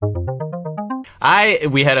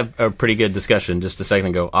We had a pretty good discussion just a second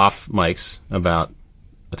ago off mics about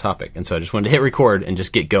a topic, and so I just wanted to hit record and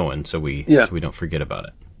just get going so we don't forget about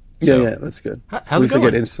it. So, yeah, that's good. How's it going? We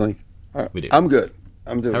forget instantly. We do. I'm good.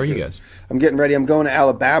 I'm doing. How are you good. guys? I'm getting ready. I'm going to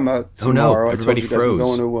Alabama tomorrow. Oh no! Everybody I told you guys I'm froze.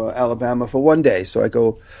 going to Alabama for one day. So I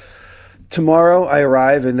go tomorrow. I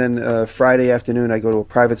arrive, and then Friday afternoon I go to a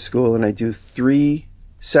private school, and I do 3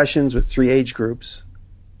 sessions with 3 age groups,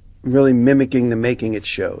 really mimicking the Making It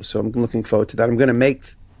show. So I'm looking forward to that. I'm going to make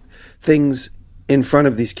things in front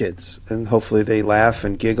of these kids, and hopefully they laugh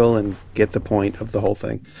and giggle and get the point of the whole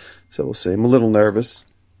thing. So we'll see. I'm a little nervous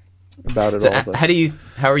about it all.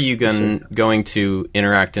 How are you going to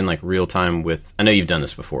interact in like real time with? I know you've done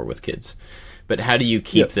this before with kids, but how do you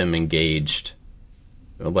keep them engaged?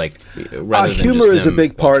 Like, rather than humor just is a them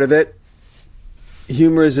big part of it.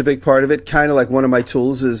 Humor is a big part of it. Kind of like one of my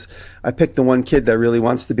tools is I pick the one kid that really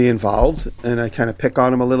wants to be involved, and I kind of pick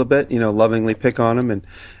on him a little bit, lovingly pick on him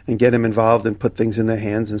and get him involved and put things in their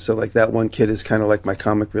hands. And so like that one kid is kind of like my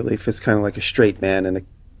comic relief. It's kind of like a straight man and a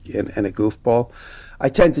goofball. I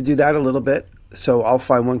tend to do that a little bit. So I'll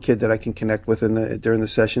find one kid that I can connect with during the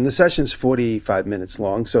session. The session's 45 minutes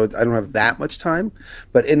long, so I don't have that much time.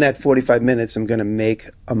 But in that 45 minutes, I'm going to make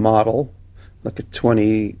a model, like a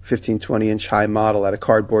 20-inch high model out of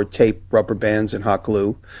cardboard, tape, rubber bands, and hot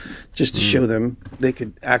glue, just to show them they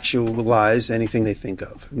could actualize anything they think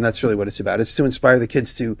of. And that's really what it's about. It's to inspire the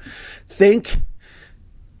kids to think,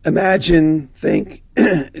 imagine, think,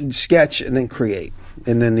 sketch, and then create.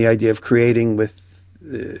 And then the idea of creating with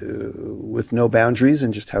no boundaries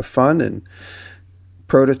and just have fun and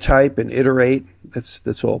prototype and iterate.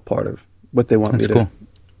 That's all part of what they want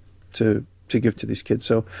to give to these kids.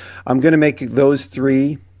 So I'm going to make those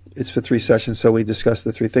 3. It's for 3 sessions. So we discussed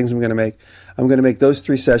the 3 things I'm going to make. I'm going to make those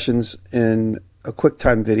 3 sessions in a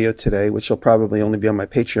QuickTime video today, which will probably only be on my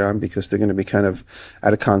Patreon because they're going to be kind of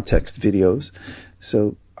out of context videos.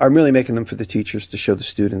 So I'm really making them for the teachers to show the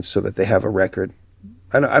students so that they have a record.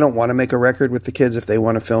 I don't want to make a record with the kids. If they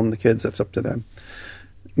want to film the kids, that's up to them.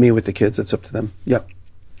 Me with the kids, that's up to them. Yeah.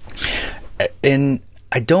 And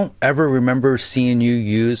I don't ever remember seeing you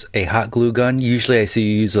use a hot glue gun. Usually I see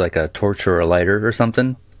you use like a torch or a lighter or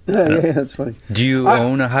something. Yeah, that's funny. Do you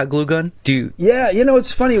own a hot glue gun? Yeah,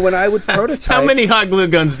 it's funny. When I would prototype... How many hot glue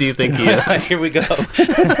guns do you think he has? Here we go.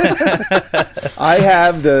 I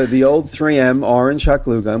have the old 3M orange hot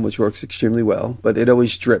glue gun, which works extremely well, but it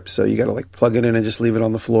always drips, so you got to like plug it in and just leave it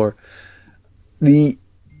on the floor. I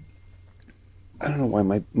don't know why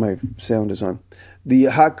my sound is on. The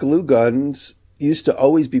hot glue guns used to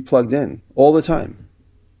always be plugged in all the time.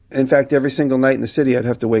 In fact, every single night in the city, I'd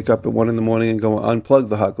have to wake up at 1 a.m. and go unplug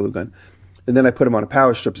the hot glue gun. And then I put them on a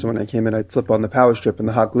power strip. So when I came in, I'd flip on the power strip and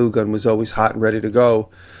the hot glue gun was always hot and ready to go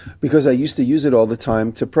because I used to use it all the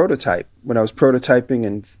time to prototype. When I was prototyping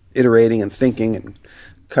and iterating and thinking and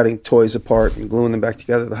cutting toys apart and gluing them back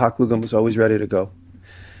together, the hot glue gun was always ready to go.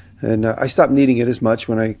 And I stopped needing it as much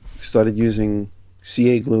when I started using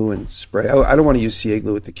CA glue and spray. I don't want to use CA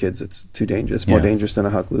glue with the kids. It's too dangerous. It's more dangerous than a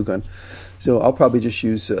hot glue gun. So I'll probably just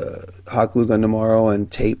use a hot glue gun tomorrow and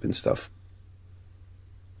tape and stuff.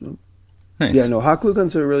 Nice. Yeah, no, hot glue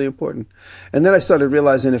guns are really important. And then I started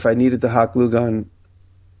realizing if I needed the hot glue gun,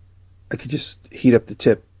 I could just heat up the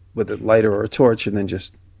tip with a lighter or a torch and then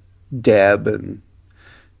just dab. And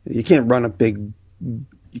you can't run a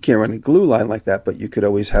glue line like that, but you could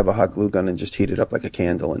always have a hot glue gun and just heat it up like a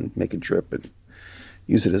candle and make it drip and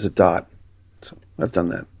use it as a dot. So I've done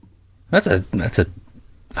that. That's a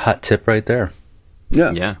hot tip right there.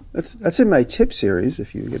 Yeah. That's in my tip series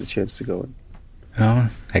if you get a chance to go in. Oh,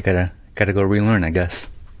 I gotta go relearn, I guess.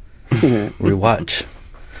 Rewatch.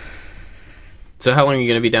 So how long are you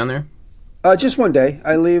going to be down there? Just one day.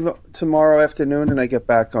 I leave tomorrow afternoon and I get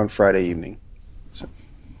back on Friday evening. So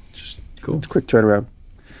just cool. Quick turnaround.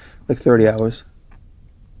 Like 30 hours.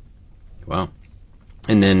 Wow.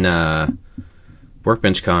 And then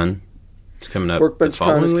Workbench Con is coming up. Workbench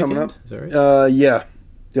Con is coming up. Is that right? Yeah.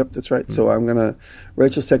 Yep, that's right. So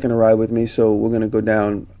Rachel's taking a ride with me, so we're going to go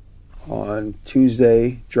down on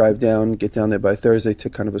Tuesday, drive down, get down there by Thursday,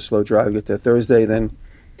 take kind of a slow drive, get there Thursday, then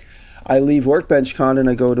I leave Workbench Con and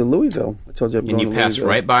I go to Louisville. I told you I'm going to Louisville. And you pass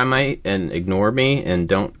right by me and ignore me and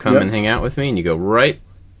don't come and hang out with me, and you go right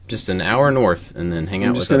just an hour north and then hang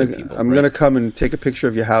out with other people. I'm going to come and take a picture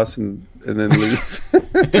of your house and then leave.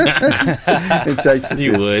 And text it to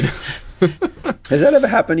you would. Has that ever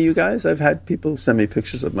happened to you guys? I've had people send me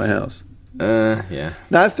pictures of my house. Yeah.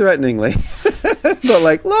 Not threateningly, but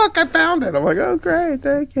like, look, I found it. I'm like, oh, great,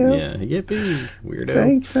 thank you. Yeah, yippee, weirdo.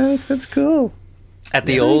 Thanks, that's cool. At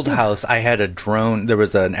the old house, I had a drone. There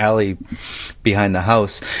was an alley behind the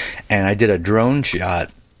house, and I did a drone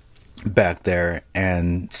shot back there.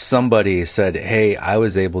 And somebody said, "Hey, I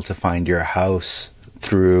was able to find your house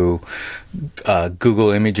through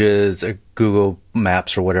Google Images or Google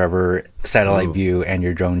Maps or whatever, satellite view, and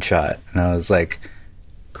your drone shot." And I was like,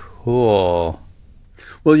 "Cool."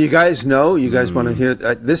 Well, you guys know, you guys want to hear,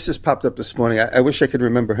 this just popped up this morning. I wish I could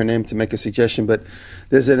remember her name to make a suggestion, but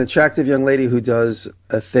there's an attractive young lady who does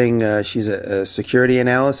a thing. She's a security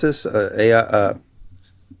analysis, a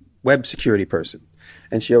web security person.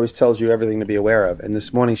 And she always tells you everything to be aware of. And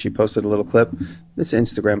this morning she posted a little clip. It's an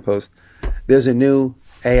Instagram post. There's a new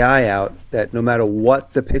AI out that no matter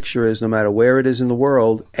what the picture is, no matter where it is in the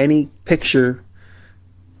world, any picture,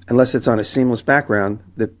 unless it's on a seamless background,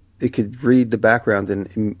 it could read the background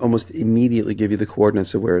and almost immediately give you the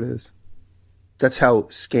coordinates of where it is. That's how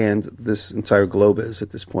scanned this entire globe is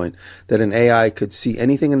at this point, that an AI could see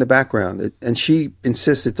anything in the background. And she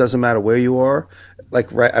insists it doesn't matter where you are.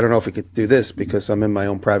 Like, right, I don't know if it could do this because I'm in my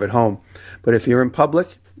own private home. But if you're in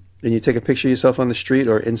public and you take a picture of yourself on the street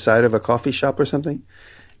or inside of a coffee shop or something,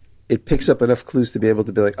 it picks up enough clues to be able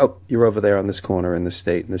to be like, oh, you're over there on this corner in this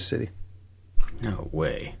state, in this city. No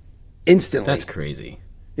way. Instantly. That's crazy.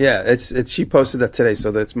 Yeah, it's she posted that today, so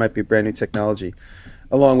that might be brand new technology.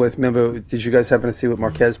 Along with, remember, did you guys happen to see what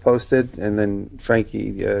Marquez posted? And then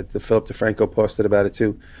Frankie, Philip DeFranco posted about it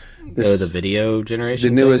too. The video generation?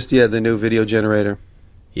 The newest, the new video generator.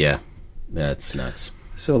 Yeah, that's nuts.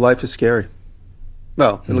 So life is scary.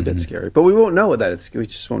 Well, it'll get scary. But we won't know that. We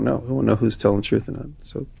just won't know. We won't know who's telling the truth or not.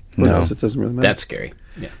 So who knows? It doesn't really matter. That's scary.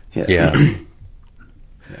 Yeah.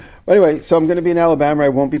 Anyway, so I'm going to be in Alabama. I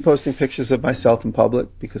won't be posting pictures of myself in public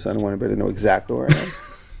because I don't want anybody to know exactly where I am.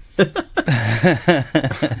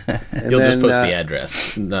 You'll just post the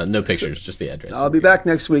address. No pictures, just the address. I'll be back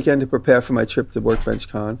next weekend to prepare for my trip to Workbench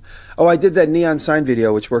Con. Oh, I did that neon sign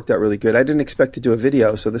video, which worked out really good. I didn't expect to do a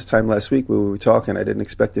video, so this time last week when we were talking, I didn't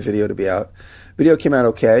expect the video to be out. Video came out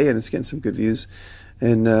okay, and it's getting some good views.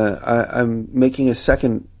 And I'm making a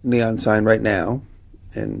second neon sign right now.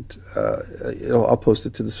 And I'll post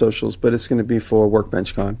it to the socials, but it's going to be for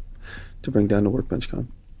Workbench Con, to bring down to Workbench Con.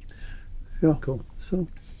 Yeah, cool. So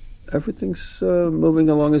everything's moving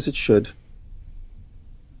along as it should.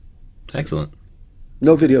 Excellent.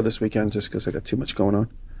 No video this weekend just because I got too much going on.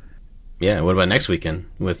 Yeah, what about next weekend?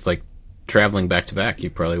 With like traveling back to back, you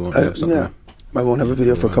probably won't have something. Yeah, I won't have a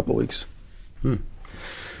video for a couple of weeks.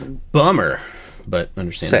 Bummer, but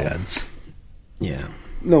understandable. Sads. Yeah.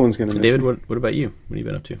 No one's going to miss David, me. what about you? What have you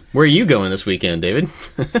been up to? Where are you going this weekend, David?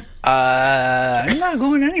 I'm not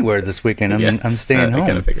going anywhere this weekend. I'm staying home. I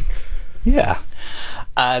kind of figured. Yeah.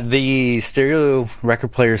 The stereo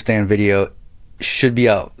record player stand video should be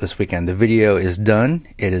out this weekend. The video is done.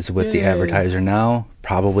 It is with the advertiser now.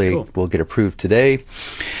 Probably will get approved today.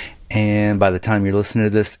 And by the time you're listening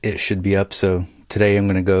to this, it should be up. So today I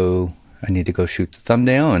need to go shoot the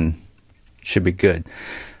thumbnail and should be good.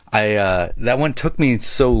 That one took me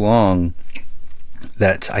so long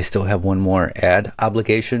that I still have one more ad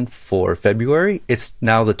obligation for February. It's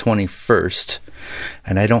now the 21st,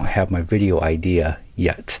 and I don't have my video idea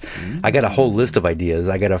yet. I got a whole list of ideas.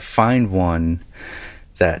 I got to find one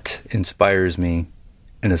that inspires me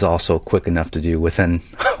and is also quick enough to do within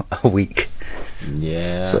a week.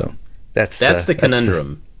 Yeah. So that's the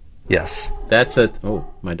conundrum. Yes.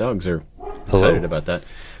 My dogs are excited about that.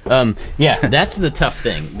 Yeah, that's the tough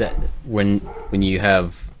thing. That when you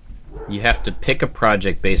have to pick a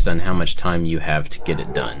project based on how much time you have to get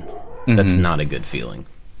it done. That's not a good feeling.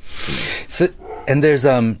 So, and there's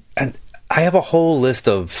and I have a whole list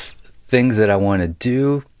of things that I want to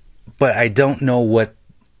do, but I don't know what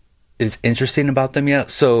is interesting about them yet.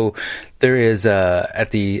 So there is at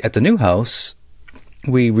the new house,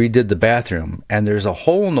 we redid the bathroom, and there's a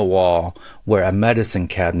hole in the wall where a medicine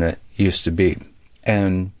cabinet used to be.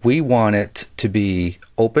 And we want it to be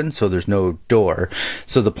open so there's no door.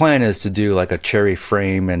 So the plan is to do like a cherry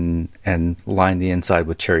frame and line the inside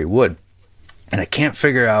with cherry wood. And I can't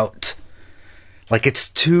figure out, like, it's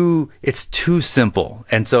too simple.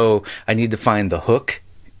 And so I need to find the hook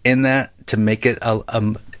in that to make it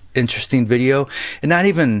a interesting video. And not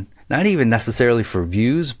even necessarily for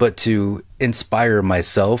views, but to inspire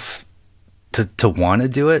myself to want to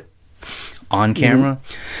do it on camera.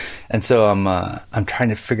 And so I'm trying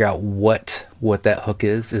to figure out what that hook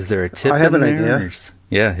is. Is there a tip? I have an there? idea.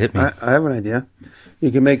 Yeah, hit me. I have an idea. You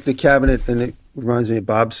can make the cabinet, and it reminds me of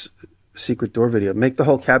Bob's secret door video. Make the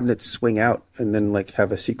whole cabinet swing out, and then like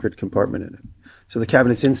have a secret compartment in it. So the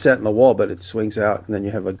cabinet's inset in the wall, but it swings out, and then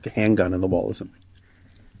you have a handgun in the wall or something.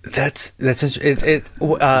 On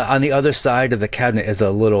the other side of the cabinet is a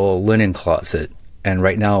little linen closet, and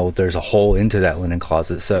right now there's a hole into that linen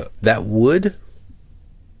closet, so that would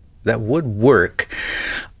work.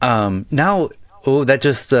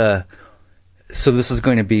 So this is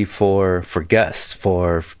going to be for guests,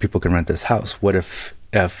 for people who can rent this house. What if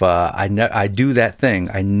I do that thing,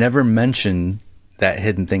 I never mention that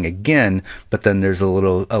hidden thing again, but then there's a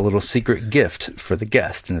little secret gift for the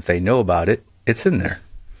guest, and if they know about it, it's in there.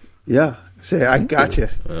 Yeah. Say, I got you.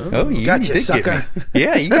 Oh, you got you, did sucker. Get me.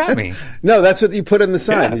 Yeah, you got me. No, that's what you put on the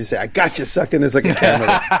sign. Yeah. You say, I got you, sucker, and there's like a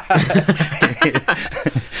camera.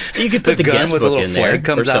 You could put the gun guest with a book little in flare there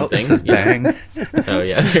comes or out that something. says bang. Oh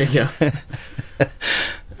yeah, there you go.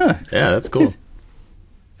 Yeah, that's cool.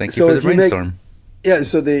 Thank you So for if the you make- brainstorm. Yeah,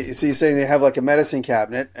 so you're saying they have like a medicine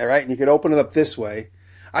cabinet, all right, and you could open it up this way.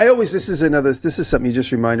 This is something you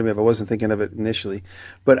just reminded me of. I wasn't thinking of it initially,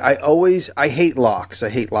 but I hate locks. I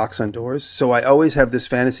hate locks on doors. So I always have this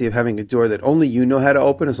fantasy of having a door that only you know how to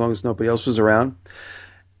open as long as nobody else was around.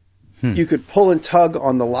 You could pull and tug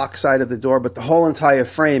on the lock side of the door, but the whole entire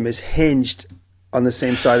frame is hinged on the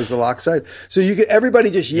same side as the lock side. So everybody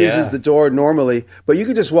just uses the door normally, but you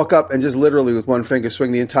could just walk up and just literally with one finger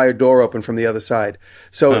swing the entire door open from the other side.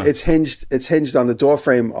 So it's hinged on the door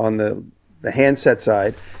frame on the handset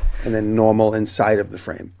side, and then normal inside of the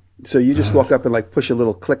frame. So you just walk up and like push a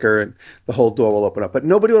little clicker and the whole door will open up. But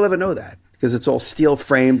nobody will ever know that because it's all steel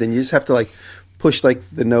framed, and you just have to like push like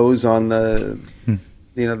the nose on the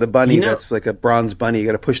the bunny that's like a bronze bunny. You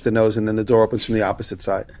got to push the nose, and then the door opens from the opposite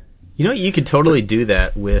side. You know, you could totally do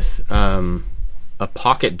that with a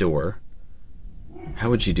pocket door. How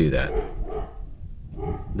would you do that?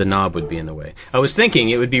 The knob would be in the way. I was thinking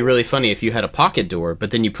it would be really funny if you had a pocket door, but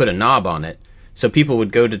then you put a knob on it, so people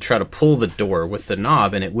would go to try to pull the door with the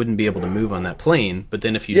knob, and it wouldn't be able to move on that plane. But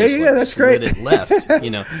then if you that's slid great. it left,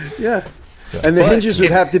 Yeah. And the hinges would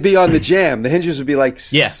have to be on the jamb. The hinges would be like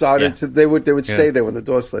soldered. Yeah. They would stay there when the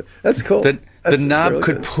door slid. That's cool. The That's knob really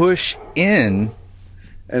could good. push in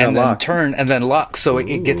and then unlock. turn and then lock, so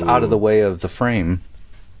it gets out of the way of the frame.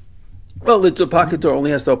 Well, the pocket door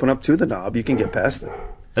only has to open up to the knob. You can get past it.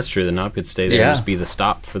 That's true. The knob could stay there Yeah. and just be the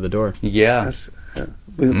stop for the door. Yeah. All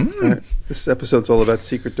right. This episode's all about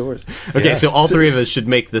secret doors. Okay, so all three of us should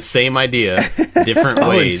make the same idea, different I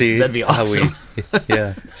wanna ways. see That'd be how awesome.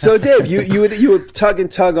 yeah. So, Dave, you would tug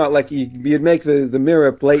and tug on, like you'd make the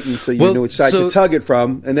mirror blatant so you knew which side to tug it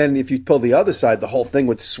from, and then if you pull the other side, the whole thing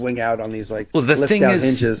would swing out on these like the lift thing down is,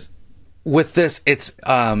 hinges. With this, it's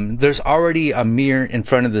there's already a mirror in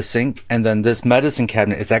front of the sink, and then this medicine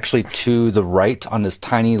cabinet is actually to the right on this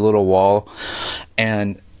tiny little wall.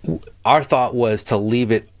 And our thought was to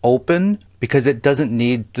leave it open because there doesn't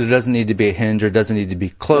need to be a hinge or doesn't need to be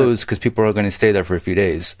closed because people are going to stay there for a few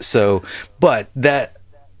days. So, but that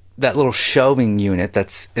little shelving unit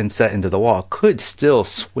that's set into the wall could still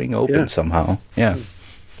swing open somehow. Yeah.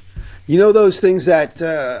 You know those things that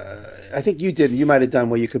I think you might have done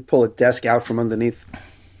where you could pull a desk out from underneath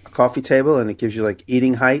a coffee table and it gives you like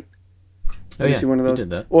eating height? Oh, you yeah, see one of we those? did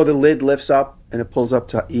that. Or the lid lifts up and it pulls up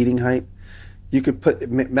to eating height. You could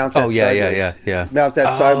mount that sideways. Yeah. Mount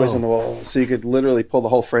that sideways on the wall so you could literally pull the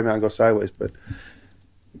whole frame out and go sideways. But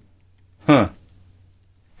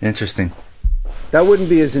Interesting. that wouldn't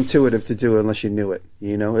be as intuitive to do unless you knew it.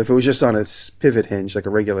 You know, if it was just on a pivot hinge, like a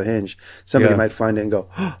regular hinge, somebody might find it and go,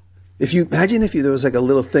 oh. If there was like a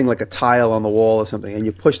little thing, like a tile on the wall or something, and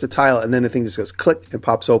you push the tile, and then the thing just goes click and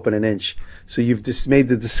pops open an inch. So you've just made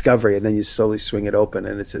the discovery, and then you slowly swing it open,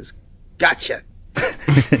 and it says, "Gotcha."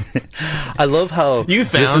 I love how You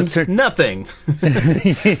found nothing.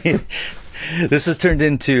 This has turned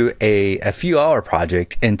into a few-hour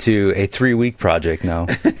project into a 3-week project now.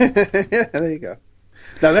 Yeah, there you go.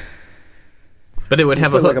 Now that But it would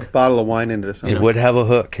have a put hook. like a bottle of wine into this. It would have a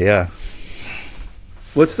hook, yeah.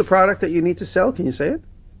 What's the product that you need to sell? Can you say it?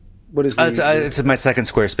 What is It's my second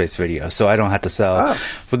Squarespace video, so I don't have to sell. Oh.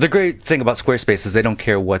 But the great thing about Squarespace is they don't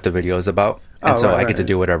care what the video is about, and so I get to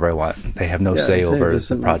do whatever I want. They have no say over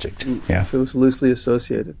the project. Yeah, if it was loosely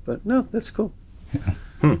associated, but no, that's cool.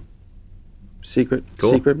 Yeah. Secret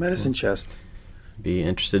medicine chest. Be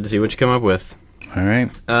interested to see what you come up with. All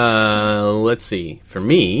right. Let's see. For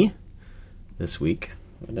me, this week,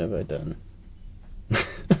 what have I done?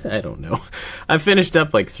 I don't know. I finished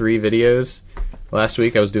up like 3 videos. Last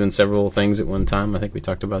week I was doing several things at one time. I think we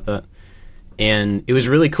talked about that. And it was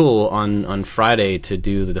really cool on Friday to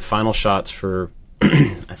do the final shots for,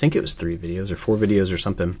 I think it was 3 videos or 4 videos or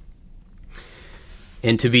something.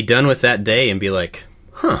 And to be done with that day and be like,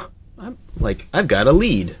 I've got a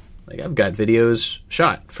lead. Like I've got videos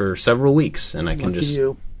shot for several weeks and I can Lucky just,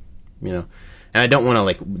 you. and I don't want to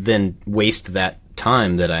like then waste that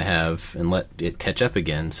time that I have and let it catch up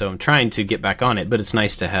again. So I'm trying to get back on it, but it's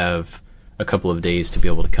nice to have a couple of days to be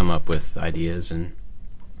able to come up with ideas and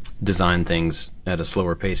design things at a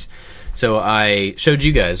slower pace. So I showed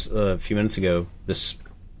you guys a few minutes ago this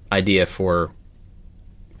idea for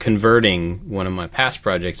converting one of my past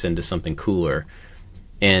projects into something cooler.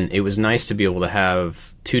 And it was nice to be able to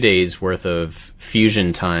have 2 days worth of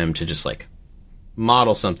fusion time to just like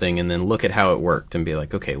model something and then look at how it worked and be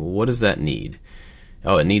like, okay, well, what does that need?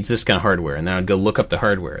 Oh, it needs this kind of hardware. And then I'd go look up the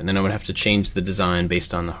hardware, and then I would have to change the design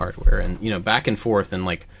based on the hardware, and, you know, back and forth, and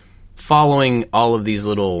like following all of these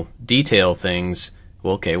little detail things.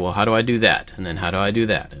 Well, okay, well, how do I do that? And then how do I do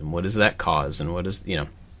that? And what does that cause? And what is, you know,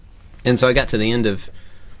 and so I got to the end of,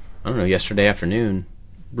 I don't know, yesterday afternoon,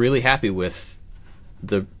 really happy with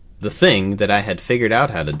the thing that I had figured out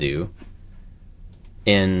how to do,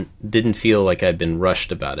 and didn't feel like I'd been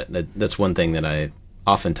rushed about it. That's one thing that I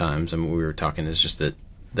oftentimes, I mean, we were talking, is just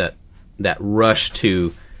that rush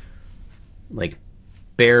to like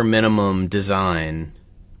bare minimum design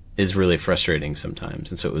is really frustrating sometimes.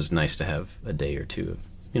 And so it was nice to have a day or two of,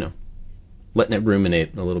 you know, letting it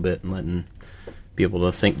ruminate a little bit and letting be able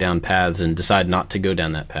to think down paths and decide not to go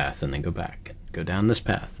down that path and then go back and go down this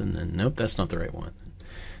path and then nope, that's not the right one.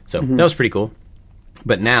 So that was pretty cool.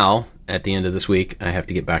 But now at the end of this week I have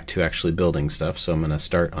to get back to actually building stuff, so I'm going to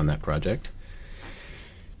start on that project.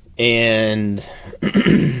 And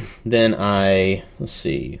then let's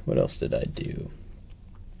see, what else did I do?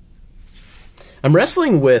 I'm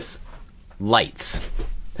wrestling with lights.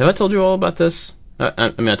 Have I told you all about this?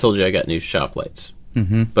 I mean, I told you I got new shop lights.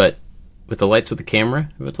 Mm-hmm. But with the lights with the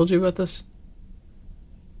camera, have I told you about this?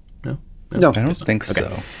 No, I don't think so.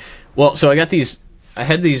 Okay. Well, so I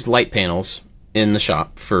had these light panels in the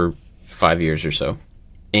shop for 5 years or so.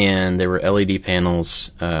 And they were LED panels,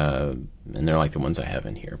 and they're like the ones I have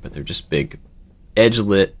in here, but they're just big,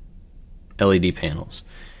 edge-lit LED panels.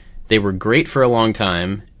 They were great for a long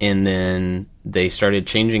time, and then they started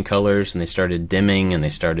changing colors, and they started dimming, and they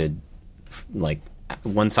started, like,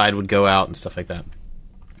 one side would go out and stuff like that.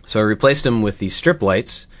 So I replaced them with these strip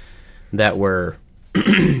lights that were,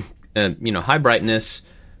 you know, high brightness,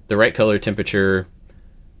 the right color temperature.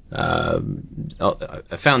 I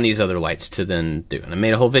found these other lights to then do, and I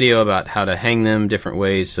made a whole video about how to hang them different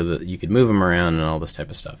ways so that you could move them around and all this type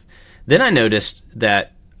of stuff. Then I noticed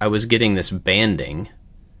that I was getting this banding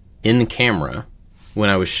in the camera when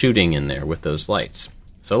I was shooting in there with those lights.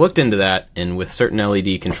 So I looked into that, and with certain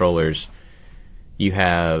LED controllers, you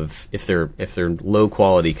have, if they're low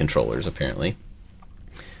quality controllers, apparently,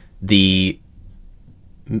 the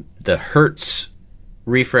hertz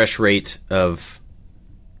refresh rate of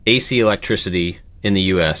AC electricity in the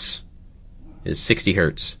US is 60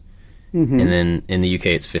 hertz. Mm-hmm. And then in the UK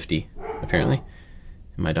it's 50, apparently.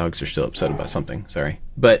 And my dogs are still upset about something, sorry.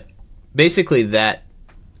 But basically that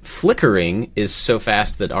flickering is so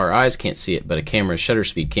fast that our eyes can't see it, but a camera's shutter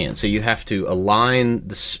speed can. So you have to align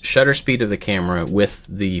the shutter speed of the camera with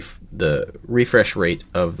the refresh rate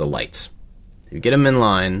of the lights. You get them in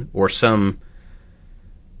line, or some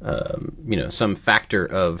some factor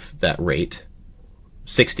of that rate.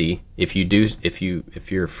 60, if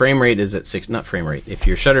your frame rate is at 60, not frame rate, if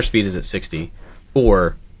your shutter speed is at 60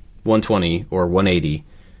 or 120 or 180,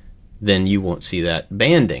 then you won't see that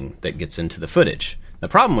banding that gets into the footage. The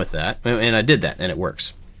problem with that, and I did that and it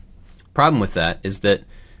works. Problem with that is that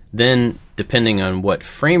then depending on what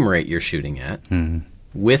frame rate you're shooting at,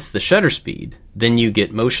 with the shutter speed, then you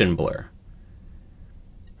get motion blur.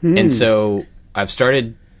 And so I've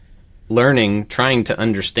started trying to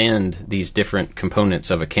understand these different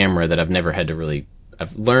components of a camera that I've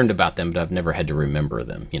learned about them, but I've never had to remember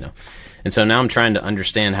them, you know. And so now I'm trying to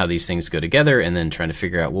understand how these things go together, and then trying to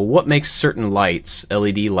figure out, well, what makes certain lights,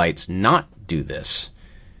 LED lights, not do this?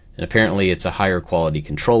 And apparently it's a higher quality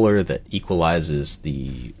controller that equalizes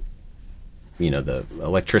the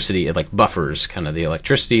electricity, it like buffers kind of the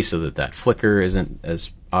electricity so that flicker isn't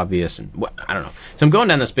as obvious, and I don't know. So I'm going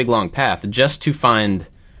down this big long path just to find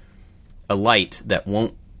a light that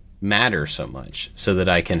won't matter so much so that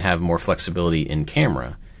I can have more flexibility in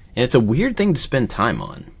camera. And it's a weird thing to spend time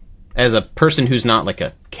on as a person who's not like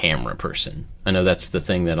a camera person. I know that's the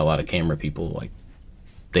thing that a lot of camera people, like,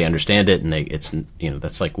 they understand it, and it's, you know,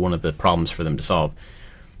 that's like one of the problems for them to solve.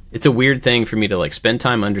 It's a weird thing for me to like spend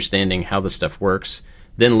time understanding how the stuff works,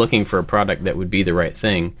 then looking for a product that would be the right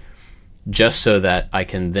thing, just so that I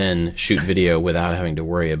can then shoot video without having to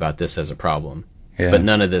worry about this as a problem. Yeah. But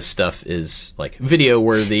none of this stuff is like video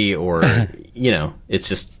worthy, or you know, it's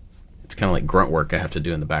kind of like grunt work I have to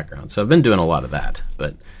do in the background. So I've been doing a lot of that,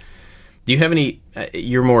 but Do you have any?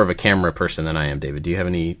 You're more of a camera person than I am, David. Do you have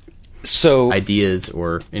any ideas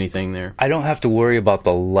or anything there? I don't have to worry about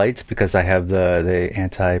the lights because I have the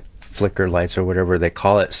anti-flicker lights or whatever they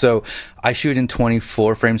call it. So I shoot in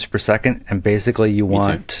 24 frames per second, and basically you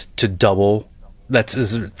want to double. This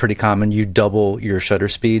is pretty common. You double your shutter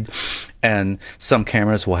speed, and some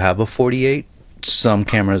cameras will have a 48. Some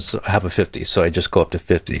cameras have a 50, so I just go up to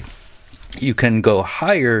 50. You can go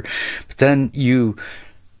higher, but then you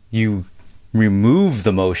remove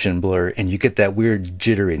the motion blur and you get that weird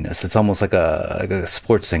jitteriness. It's almost like a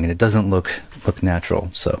sports thing, and it doesn't look natural.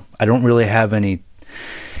 So I don't really have any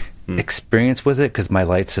experience with it because my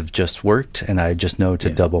lights have just worked, and I just know to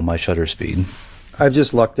double my shutter speed. I've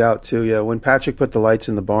just lucked out too. Yeah, when Patrick put the lights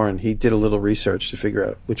in the barn, he did a little research to figure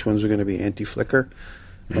out which ones are going to be anti-flicker,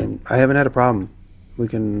 and I haven't had a problem. We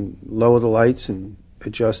can lower the lights and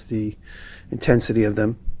adjust the intensity of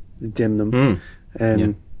them, dim them,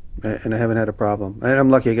 and I haven't had a problem. And I'm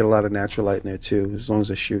lucky I get a lot of natural light in there too. As long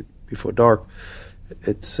as I shoot before dark,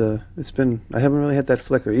 it's been. I haven't really had that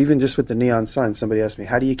flicker. Even just with the neon sign, somebody asked me,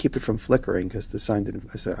 "How do you keep it from flickering?" Because the sign didn't.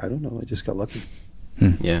 I said, "I don't know. I just got lucky."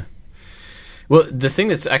 Yeah. Well, the thing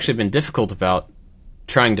that's actually been difficult about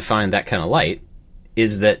trying to find that kind of light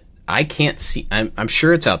is that I can't see. I'm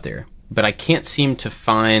sure it's out there, but I can't seem to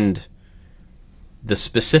find the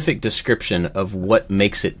specific description of what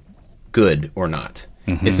makes it good or not.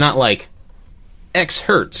 It's not like X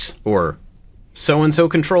hertz or so-and-so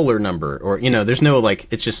controller number, or, there's no,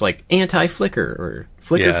 it's just like anti-flicker or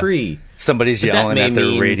flicker-free. Somebody's yelling at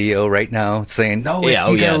their radio right now saying, no, you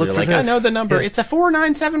gotta look for this. I know the number. Yeah. It's a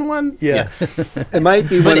 4971. Yeah. It might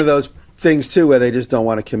be one of those things, too, where they just don't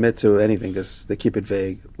want to commit to anything because they keep it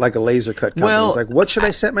vague. Like a laser cut company. It's like, what should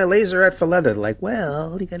I set my laser at for leather? Like,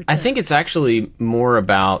 well, you got to. I think it's actually more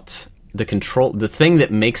about the control. The thing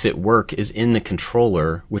that makes it work is in the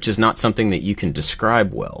controller, which is not something that you can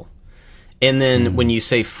describe well. And then when you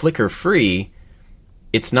say flicker free,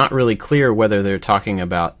 it's not really clear whether they're talking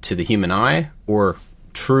about to the human eye or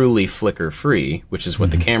truly flicker free, which is what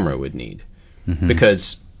the camera would need.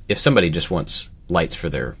 Because if somebody just wants lights for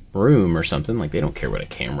their room or something, like, they don't care what a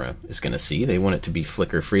camera is going to see. They want it to be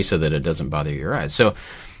flicker free so that it doesn't bother your eyes. So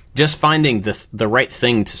just finding the right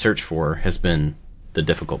thing to search for has been the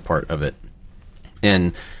difficult part of it.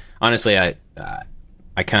 And honestly, I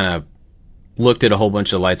kind of looked at a whole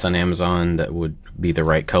bunch of lights on Amazon that would be the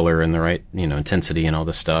right color and the right, intensity and all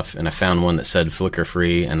this stuff. And I found one that said flicker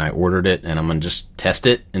free, and I ordered it, and I'm going to just test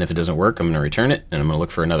it. And if it doesn't work, I'm going to return it, and I'm going to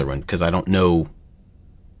look for another one because I don't know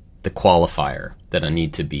the qualifier that I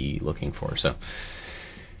need to be looking for. So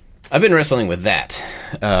I've been wrestling with that.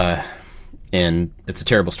 And it's a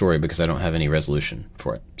terrible story because I don't have any resolution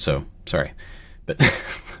for it. So sorry, but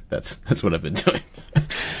that's what I've been doing.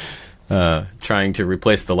 Trying to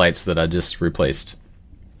replace the lights that I just replaced,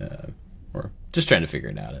 or just trying to figure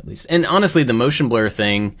it out at least. And honestly, the motion blur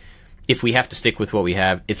thing, if we have to stick with what we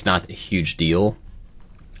have, it's not a huge deal.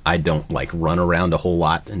 I don't run around a whole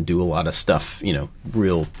lot and do a lot of stuff,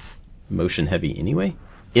 real motion heavy anyway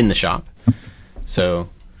in the shop. So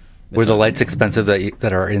were the lights expensive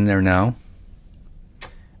that are in there now?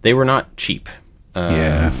 They were not cheap.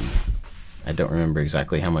 Yeah. I don't remember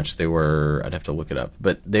exactly how much they were. I'd have to look it up.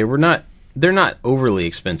 But they're not overly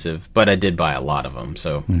expensive, but I did buy a lot of them.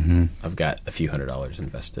 So I've got a few $100s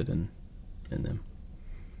invested in them.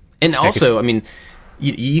 And also, I mean,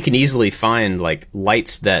 you can easily find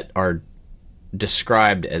lights that are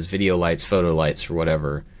described as video lights, photo lights, or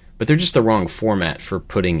whatever, but they're just the wrong format for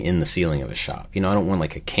putting in the ceiling of a shop. I don't want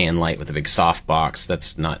a can light with a big soft box.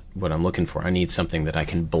 That's not what I'm looking for. I need something that I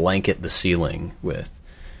can blanket the ceiling with.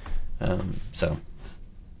 So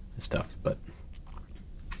it's tough, but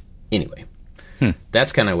anyway,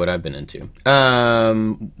 that's kind of what I've been into.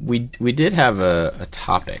 We did have a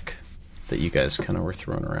topic that you guys kind of were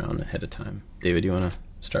throwing around ahead of time. David, you want to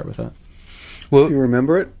start with that? Well, do you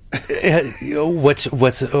remember it?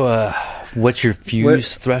 What's your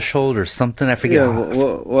fuse threshold or something? I forget. Yeah,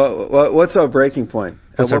 what's our breaking point?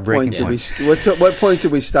 What's At what point do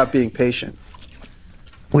we stop being patient?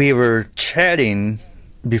 We were chatting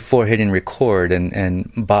before hitting record, and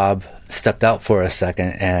Bob stepped out for a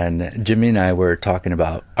second, and Jimmy and I were talking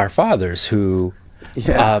about our fathers who...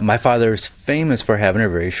 Yeah. My father's famous for having a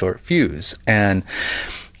very short fuse, and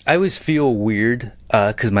I always feel weird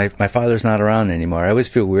because my father's not around anymore. I always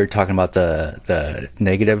feel weird talking about the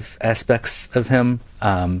negative aspects of him,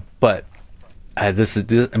 but this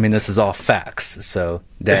is all facts. So,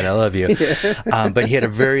 Dad, I love you. But he had a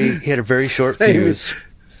very short fuse.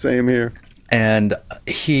 Same here. And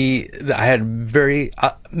I had very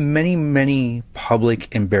many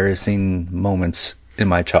public embarrassing moments in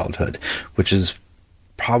my childhood, which is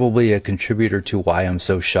probably a contributor to why I'm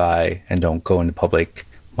so shy and don't go into public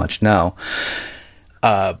much now.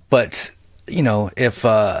 But, you know, if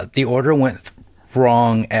the order went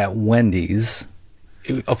wrong at Wendy's,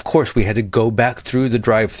 of course we had to go back through the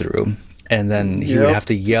drive-through, and then he would have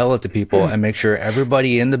to yell at the people and make sure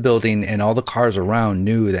everybody in the building and all the cars around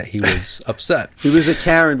knew that he was upset. He was a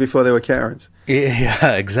Karen before they were Karens.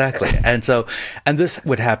 Yeah, exactly. And this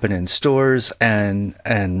would happen in stores and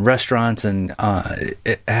restaurants, and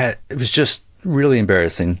it was just really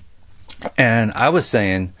embarrassing. And I was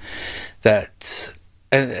saying that,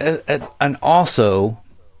 and also,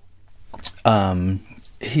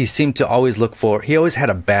 he seemed to always he always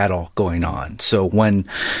had a battle going on. So when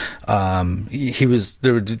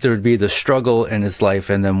there would be the struggle in his life,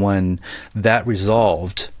 and then when that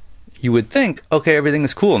resolved, you would think, okay, everything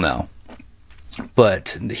is cool now.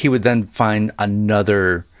 But he would then find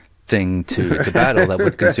another thing to battle that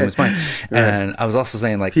would consume his mind. And I was also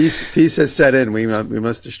saying, like, peace has set in. We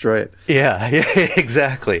must destroy it. Yeah,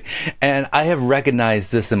 exactly. And I have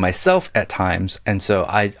recognized this in myself at times, and so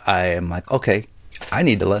I am like, okay, I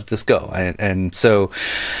need to let this go. So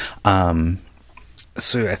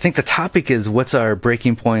I think the topic is, what's our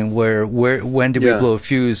breaking point? When do we blow a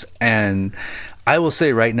fuse? And I will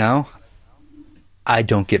say right now, I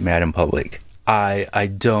don't get mad in public. I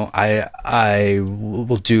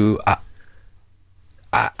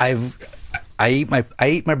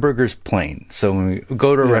eat my burgers plain. So when we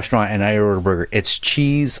go to a restaurant and I order a burger, it's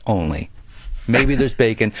cheese only. Maybe there's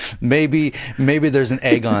bacon, maybe there's an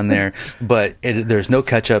egg on there, but there's no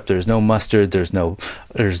ketchup, there's no mustard, there's no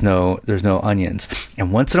onions.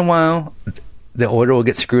 And once in a while, the order will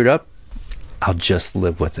get screwed up. I'll just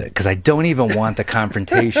live with it, because I don't even want the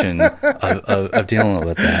confrontation of dealing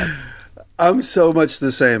with that. I'm so much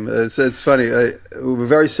the same. It's funny. We're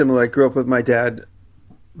very similar. I grew up with my dad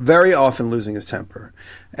very often losing his temper,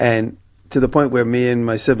 and to the point where me and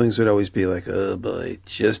my siblings would always be like, oh boy,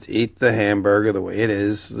 just eat the hamburger the way it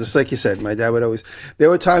is. Just like you said, my dad would always, there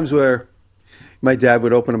were times where my dad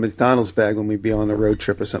would open a McDonald's bag when we'd be on a road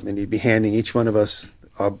trip or something. He'd be handing each one of us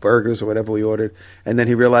our burgers or whatever we ordered, and then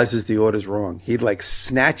he realizes the order's wrong. He'd like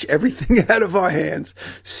snatch everything out of our hands,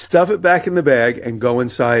 stuff it back in the bag, and go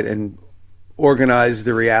inside and organize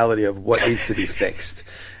the reality of what needs to be fixed.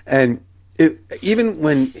 And even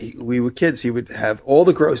when we were kids, he would have all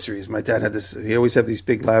the groceries. My dad had this, he'd always have these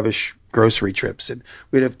big lavish grocery trips, and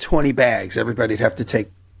we'd have 20 bags. Everybody'd have to take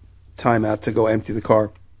time out to go empty the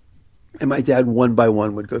car. And my dad, one by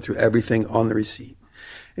one, would go through everything on the receipt.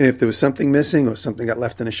 And if there was something missing or something got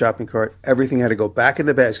left in a shopping cart, everything had to go back in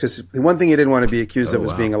the bags. Because the one thing he didn't want to be accused of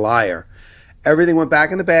was being a liar. Everything went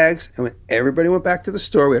back in the bags, and when everybody went back to the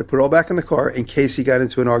store, we had to put it all back in the car in case he got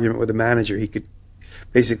into an argument with the manager. He could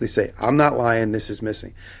basically say, I'm not lying, this is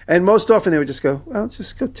missing. And most often they would just go, well,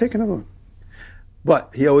 just go take another one.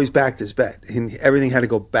 But he always backed his bet. And everything had to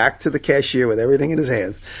go back to the cashier with everything in his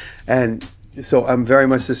hands. And so I'm very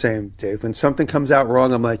much the same, Dave. When something comes out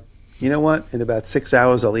wrong, I'm like, you know what? In about 6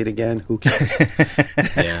 hours, I'll eat again. Who cares?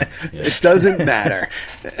 It doesn't matter.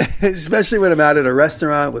 Especially when I'm out at a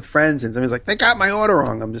restaurant with friends and somebody's like, they got my order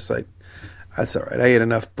wrong. I'm just like, that's all right. I ate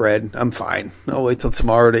enough bread. I'm fine. I'll wait till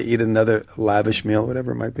tomorrow to eat another lavish meal,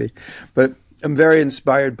 whatever it might be. But I'm very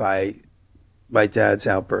inspired by my dad's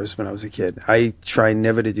outbursts when I was a kid. I try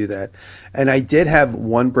never to do that. And I did have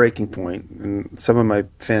one breaking point, and some of my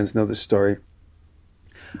fans know this story.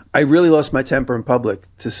 I really lost my temper in public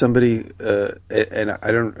to somebody, and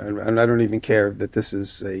I don't even care that this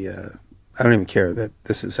is I don't even care that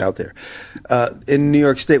this is out there. In New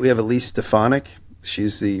York State, we have Elise Stefanik.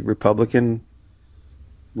 She's the Republican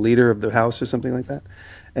leader of the House or something like that.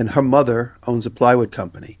 And her mother owns a plywood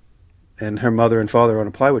company. And her mother and father own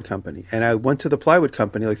a plywood company. And I went to the plywood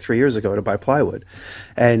company like 3 years ago to buy plywood.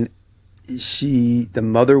 And the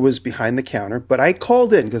mother was behind the counter. But I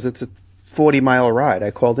called in because it's a 40-mile ride.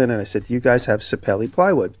 I called in and I said, do you guys have Sapelli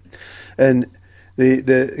plywood? And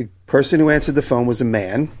the person who answered the phone was a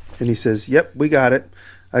man. And he says, yep, we got it.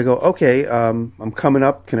 I go, okay, I'm coming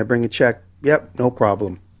up. Can I bring a check? Yep, no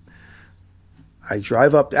problem. I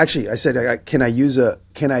drive up. Actually, I said, can I use a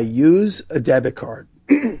debit card?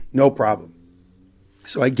 No problem.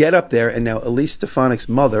 So I get up there, and now Elise Stefanik's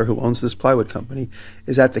mother, who owns this plywood company,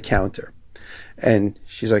 is at the counter. And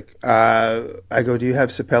she's like, I go, do you have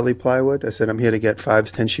Sapelli plywood? I said, I'm here to get 5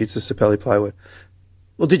 to 10 sheets of Sapelli plywood.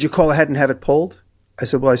 Well, did you call ahead and have it pulled? I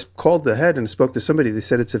said, well, I called ahead and spoke to somebody. They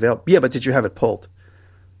said it's available. Yeah, but did you have it pulled?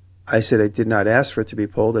 I said, I did not ask for it to be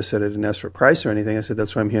pulled. I said, I didn't ask for a price or anything. I said,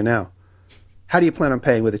 that's why I'm here now. How do you plan on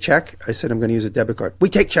paying? With a check? I said, I'm going to use a debit card. We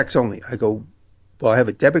take checks only. I go, well, I have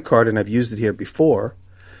a debit card and I've used it here before.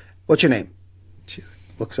 What's your name? She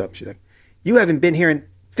looks up. She's like, you haven't been here in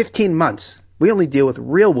 15 months. We only deal with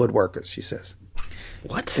real woodworkers, she says.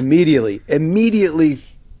 What? Immediately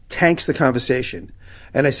tanks the conversation.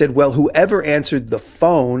 And I said, well, whoever answered the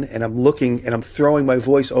phone, and I'm looking and I'm throwing my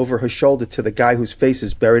voice over her shoulder to the guy whose face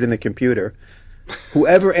is buried in the computer.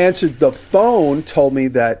 Whoever answered the phone told me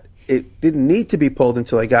that it didn't need to be pulled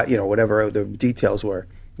until I got, whatever the details were.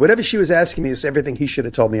 Whatever she was asking me is everything he should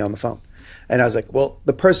have told me on the phone. And I was like, well,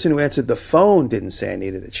 the person who answered the phone didn't say I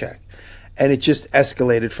needed a check. And it just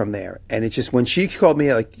escalated from there. And it just, when she called me,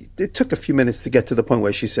 it took a few minutes to get to the point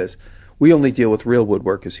where she says, we only deal with real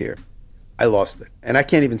woodworkers here. I lost it. And I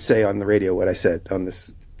can't even say on the radio what I said on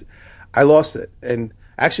this. I lost it. And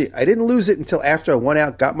actually, I didn't lose it until after I went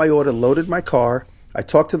out, got my order, loaded my car. I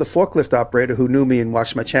talked to the forklift operator who knew me and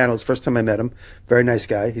watched my channels. First time I met him. Very nice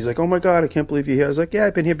guy. He's like, oh my God, I can't believe you're here. I was like, yeah,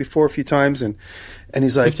 I've been here before a few times. And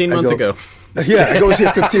he's like, 15 months ago. Yeah, I was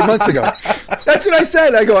here 15 months ago. That's what I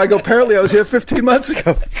said. I go, apparently I was here 15 months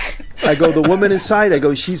ago. I go, the woman inside, I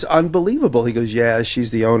go, she's unbelievable. He goes, yeah,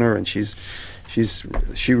 she's the owner and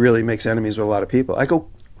she really makes enemies with a lot of people. I go,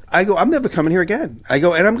 I'm never coming here again. I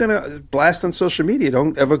go, and I'm going to blast on social media.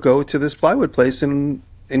 Don't ever go to this plywood place in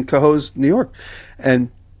Cohoes, New York.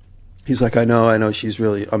 And he's like, I know. She's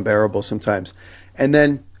really unbearable sometimes. And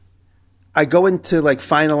then I go in to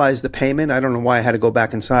finalize the payment. I don't know why I had to go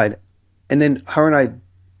back inside. And then her and I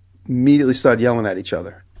immediately started yelling at each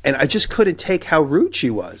other. And I just couldn't take how rude she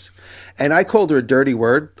was. And I called her a dirty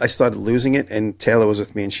word. I started losing it. And Taylor was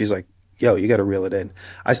with me and she's like, yo, you got to reel it in.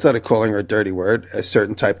 I started calling her a dirty word, a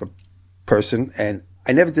certain type of person. And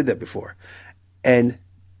I never did that before. And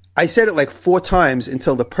I said it 4 times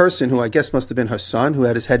until the person, who I guess must have been her son, who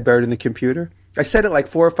had his head buried in the computer. I said it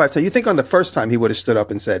 4 or 5 times. You think on the first time he would have stood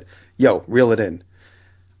up and said, yo, reel it in.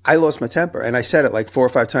 I lost my temper. And I said it 4 or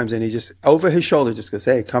 5 times. And he just, over his shoulder, just goes,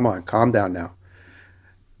 hey, come on, calm down now.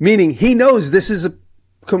 Meaning he knows this is a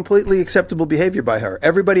completely acceptable behavior by her.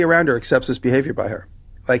 Everybody around her accepts this behavior by her.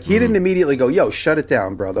 He didn't immediately go, yo, shut it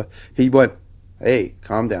down, brother. He went, hey,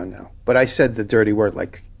 calm down now. But I said the dirty word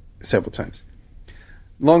several times.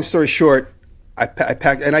 Long story short, I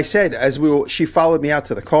packed, and I said, she followed me out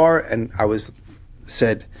to the car, and what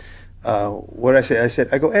did I say?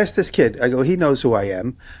 I go, ask this kid. I go, he knows who I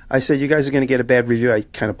am. I said, you guys are going to get a bad review. I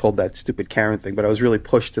kind of pulled that stupid Karen thing, but I was really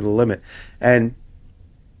pushed to the limit. And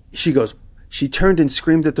she turned and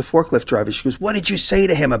screamed at the forklift driver. She goes, what did you say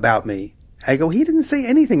to him about me? I go, he didn't say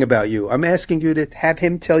anything about you. I'm asking you to have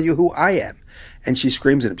him tell you who I am. And she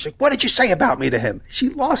screams at him. She's like, what did you say about me to him? She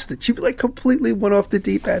lost it. She completely went off the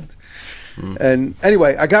deep end. And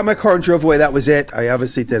anyway, I got my car and drove away. That was it. I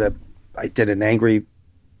obviously did an angry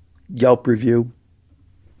Yelp review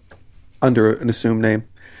under an assumed name.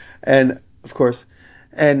 And of course,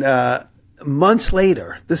 months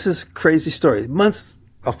later, this is a crazy story.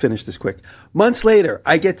 I'll finish this quick. Months later,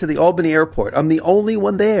 I get to the Albany airport. I'm the only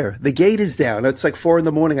one there. The gate is down. It's 4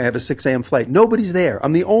 a.m. I have a 6 a.m. flight. Nobody's there.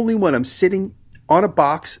 I'm the only one. I'm sitting on a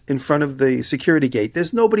box in front of the security gate.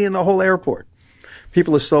 There's nobody in the whole airport.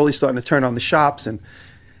 People are slowly starting to turn on the shops. And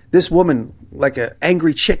this woman, like an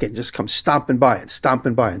angry chicken, just comes stomping by and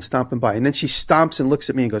stomping by and stomping by. And then she stomps and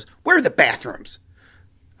looks at me and goes, where are the bathrooms?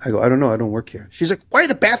 I go, I don't know. I don't work here. She's like, why are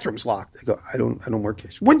the bathrooms locked? I go, I don't work here.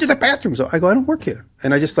 When do the bathrooms open? I go, I don't work here.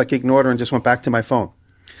 And I just ignored her and just went back to my phone.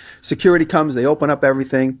 Security comes. They open up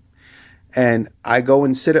everything. And I go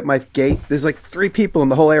and sit at my gate. There's 3 people in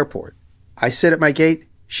the whole airport. I sit at my gate.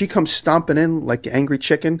 She comes stomping in like an angry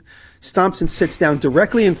chicken, stomps and sits down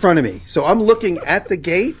directly in front of me. So I'm looking at the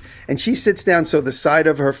gate and she sits down. So the side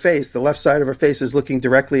of her face, the left side of her face is looking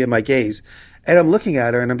directly at my gaze. And I'm looking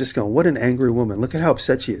at her and I'm just going, what an angry woman. Look at how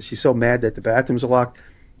upset she is. She's so mad that the bathrooms are locked.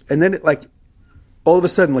 And then all of a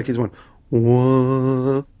sudden, he's going,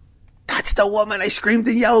 what? That's the woman I screamed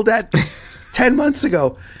and yelled at 10 months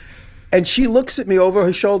ago. And she looks at me over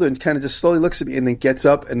her shoulder and kind of just slowly looks at me and then gets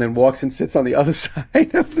up and then walks and sits on the other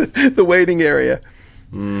side of the waiting area.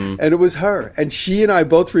 And it was her. And she and I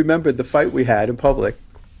both remembered the fight we had in public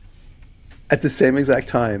at the same exact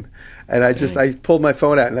time. And I pulled my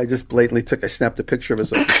phone out and I just blatantly snapped a picture of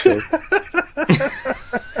us on the show.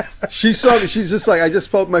 She saw me. She's just I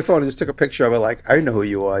just pulled my phone and just took a picture of her I know who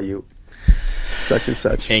you are, you such and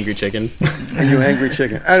such. Angry chicken. And you angry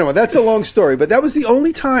chicken. I don't know. That's a long story, but that was the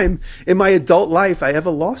only time in my adult life I ever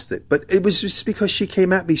lost it. But it was just because she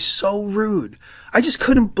came at me so rude. I just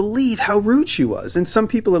couldn't believe how rude she was. And some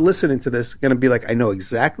people are listening to this going to be like, I know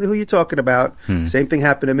exactly who you're talking about. Same thing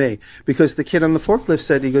happened to me. Because the kid on the forklift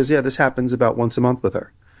said, he goes, yeah, this happens about once a month with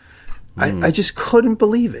her. I just couldn't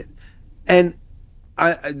believe it. And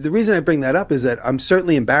the reason I bring that up is that I'm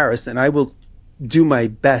certainly embarrassed, and I will do my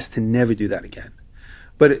best to never do that again.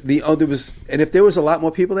 But if there was a lot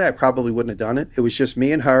more people there, I probably wouldn't have done it. It was just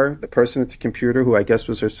me and her, the person at the computer, who I guess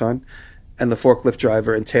was her son, and the forklift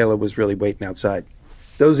driver, and Taylor was really waiting outside.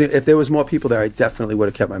 If there was more people there, I definitely would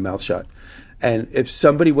have kept my mouth shut. And if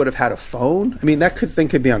somebody would have had a phone, I mean, that thing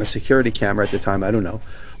could be on a security camera at the time. I don't know.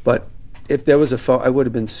 But if there was a phone, I would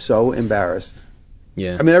have been so embarrassed.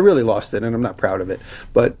 Yeah. I mean, I really lost it, and I'm not proud of it.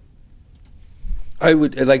 But I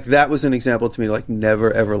would, like, that was an example to me, like,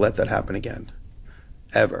 never, ever let that happen again.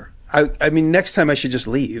 Ever. I mean, next time I should just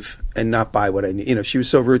leave and not buy what I need. You know, she was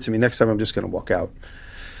so rude to me. Next time I'm just going to walk out.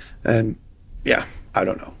 And, yeah, I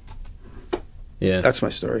don't know. Yeah. That's my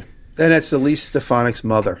story. And that's Elise Stefanik's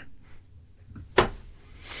mother.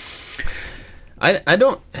 I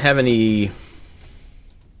don't have any...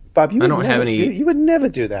 Bob, you would never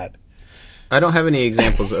do that. I don't have any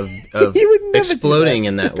examples of exploding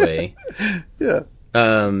in that way. Yeah.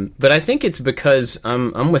 But I think it's because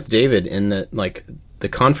I'm with David in that, like, the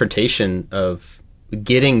confrontation of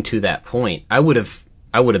getting to that point. I would have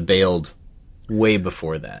bailed way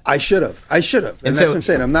before that. I should have. And that's what I'm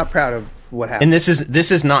saying. I'm not proud of what happened. And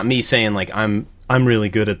this is not me saying, like, I'm really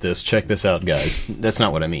good at this. Check this out, guys. That's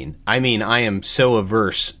not what I mean. I mean, I am so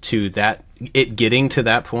averse to it getting to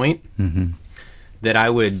that point that I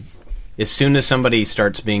would, as soon as somebody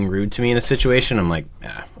starts being rude to me in a situation, I'm like,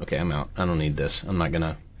 okay, I'm out. I don't need this. I'm not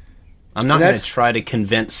gonna try to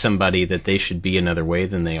convince somebody that they should be another way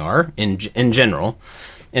than they are in general.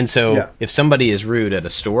 And so if somebody is rude at a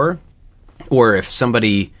store, or if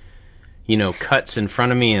somebody, cuts in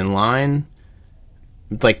front of me in line,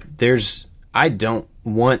 like, I don't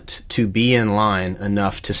want to be in line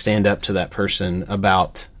enough to stand up to that person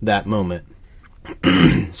about that moment.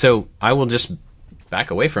 So I will just back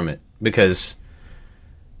away from it because,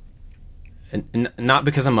 and not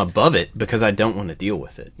because I'm above it, because I don't want to deal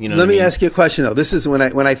with it. Let me ask you a question though. This is when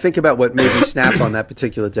I think about what made me snap on that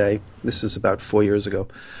particular day. This was about 4 years ago.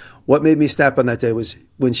 What made me snap on that day was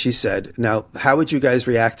when she said, "Now, how would you guys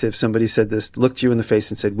react if somebody said this, looked you in the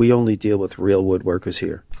face, and said, 'We only deal with real woodworkers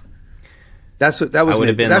here'?" That's what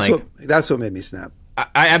made me snap.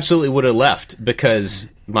 I absolutely would have left because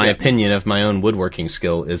my opinion of my own woodworking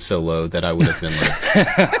skill is so low that I would have been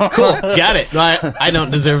like, "Cool, got it. I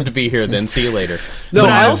don't deserve to be here. Then see you later." No,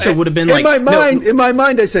 but I also would have been in my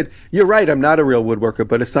mind, I said, "You're right. I'm not a real woodworker,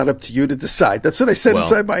 but it's not up to you to decide." That's what I said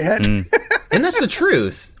inside my head. And that's the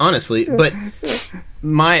truth, honestly. But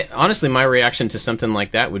my reaction to something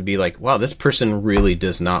like that would be like, "Wow, this person really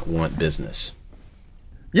does not want business."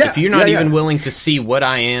 Yeah, if you're not even willing to see what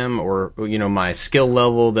I am or my skill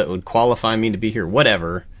level that would qualify me to be here,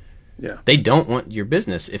 whatever. Yeah, they don't want your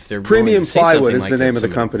business if they're Premium Plywood is the name of the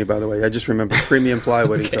company, by the way. I just remember Premium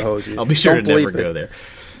Plywood in Tahoe. I'll be sure to never go there.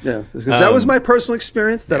 Yeah, because that was my personal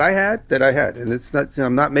experience that I had, and it's not.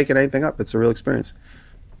 I'm not making anything up. It's a real experience.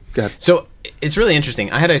 Go ahead. So it's really interesting.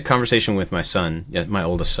 I had a conversation with my son, my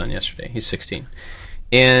oldest son, yesterday. He's 16,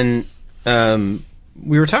 and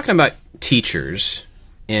we were talking about teachers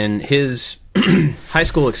in his high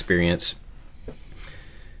school experience,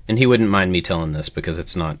 and he wouldn't mind me telling this because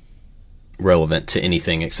it's not relevant to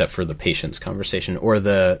anything except for the patient's conversation or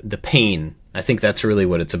the pain. I think that's really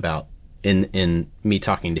what it's about in me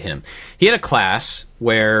talking to him. He had a class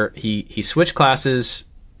where he switched classes,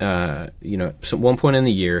 at one point in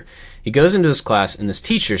the year. He goes into his class, and this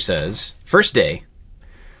teacher says, first day,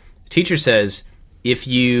 the teacher says,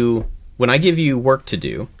 when I give you work to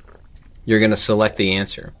do, you're going to select the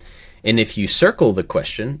answer. And if you circle the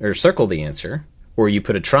question, or circle the answer, or you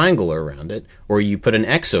put a triangle around it, or you put an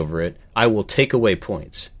X over it, I will take away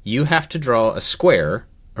points. You have to draw a square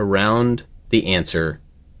around the answer.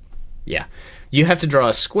 Yeah. You have to draw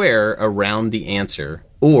a square around the answer,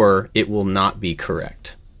 or it will not be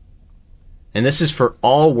correct. And this is for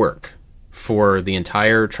all work for the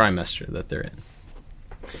entire trimester that they're in.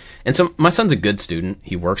 And so my son's a good student.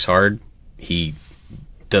 He works hard. He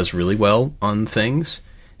does really well on things.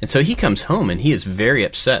 And so he comes home and he is very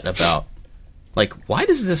upset about, like, why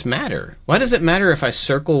does this matter? Why does it matter if I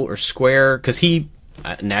circle or square? Because he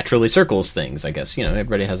naturally circles things, I guess.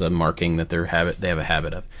 Everybody has a marking that they have a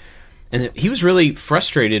habit of. And he was really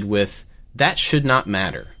frustrated with, that should not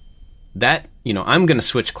matter. That, I'm going to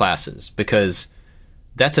switch classes because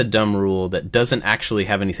that's a dumb rule that doesn't actually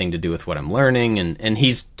have anything to do with what I'm learning. And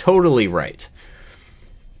he's totally right.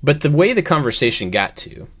 But the way the conversation got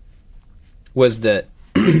to was that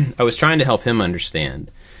I was trying to help him understand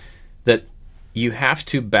that you have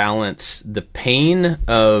to balance the pain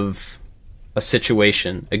of a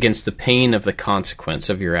situation against the pain of the consequence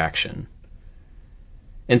of your action.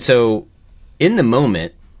 And so in the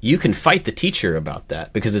moment, you can fight the teacher about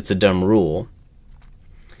that because it's a dumb rule.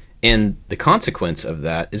 And the consequence of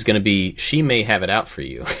that is going to be she may have it out for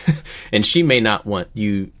you. And she may not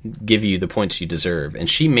give you the points you deserve. And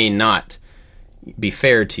she may not be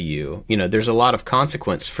fair to you. There's a lot of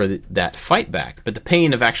consequence for that fight back. But the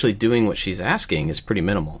pain of actually doing what she's asking is pretty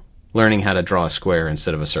minimal. Learning how to draw a square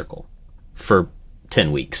instead of a circle for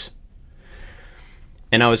 10 weeks.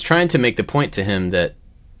 And I was trying to make the point to him that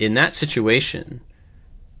in that situation,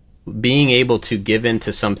 being able to give in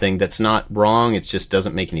to something that's not wrong, it just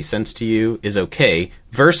doesn't make any sense to you, is okay,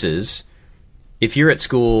 versus if you're at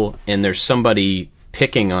school and there's somebody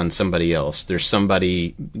picking on somebody else, there's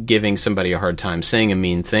somebody giving somebody a hard time, saying a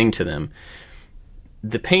mean thing to them,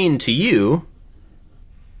 the pain to you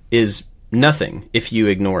is nothing if you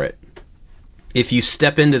ignore it. If you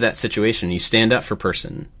step into that situation, you stand up for a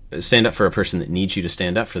person that needs you to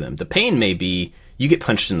stand up for them, the pain may be you get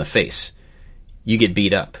punched in the face, you get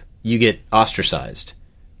beat up, you get ostracized.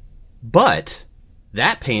 But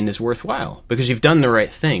that pain is worthwhile because you've done the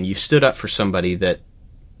right thing. You've stood up for somebody that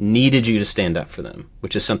needed you to stand up for them,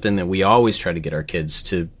 which is something that we always try to get our kids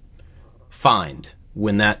to find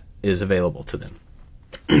when that is available to them.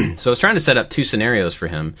 So I was trying to set up two scenarios for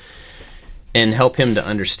him and help him to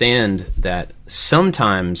understand that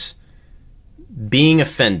sometimes being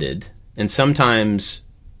offended and sometimes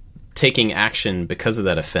taking action because of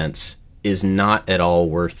that offense is not at all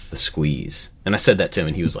worth the squeeze. And I said that to him,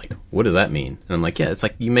 and he was like, what does that mean? And I'm like, yeah, it's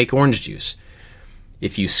like you make orange juice.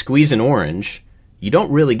 If you squeeze an orange, you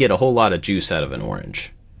don't really get a whole lot of juice out of an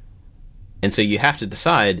orange. And so you have to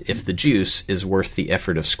decide if the juice is worth the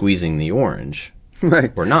effort of squeezing the orange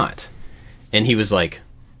or not. And he was like,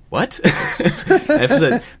 what? I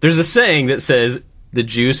said, there's a saying that says the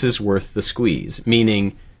juice is worth the squeeze,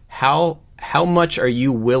 meaning how much are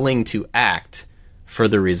you willing to act for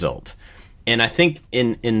the result? And I think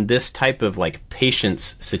in this type of like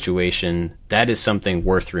patience situation, that is something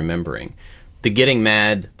worth remembering. The getting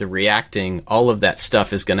mad, the reacting, all of that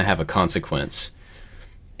stuff is going to have a consequence.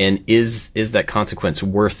 And is that consequence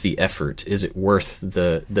worth the effort? Is it worth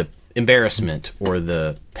the embarrassment or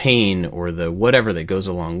the pain or the whatever that goes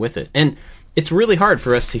along with it? And it's really hard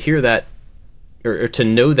for us to hear that or to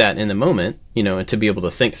know that in the moment, and to be able to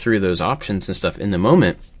think through those options and stuff in the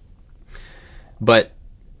moment. But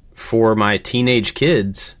for my teenage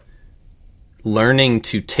kids, learning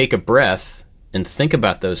to take a breath and think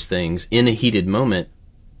about those things in a heated moment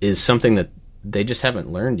is something that they just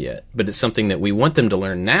haven't learned yet. But it's something that we want them to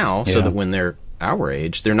learn now so that when they're our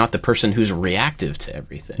age, they're not the person who's reactive to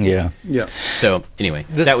everything. Yeah. So anyway,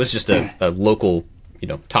 that was just a local,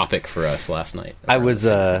 topic for us last night. I was,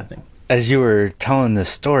 as you were telling this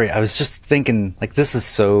story, I was just thinking, like,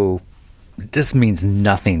 this means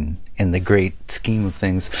nothing in the great scheme of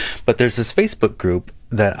things. But there's this Facebook group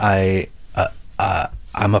that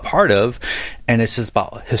I'm a part of, and it's just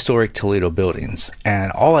about historic Toledo buildings.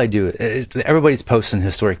 And all I do is everybody's posting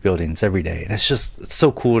historic buildings every day. And it's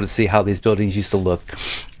so cool to see how these buildings used to look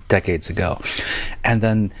decades ago. And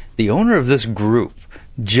then the owner of this group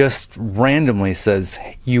just randomly says,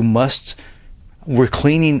 we're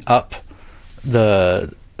cleaning up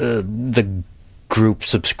the group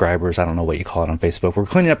subscribers. I don't know what you call it on Facebook. We're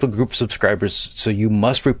cleaning up the group subscribers, so you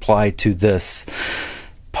must reply to this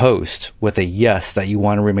post with a yes that you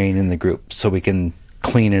want to remain in the group so we can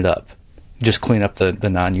clean it up. Just clean up the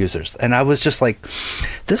non-users. And I was just like,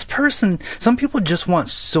 this person, some people just want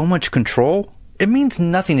so much control. It means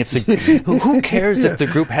nothing if who cares if the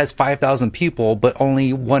group has 5,000 people, but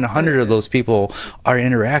only 100 of those people are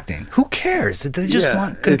interacting? Who cares? They just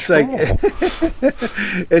want control.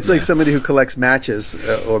 It's like somebody who collects matches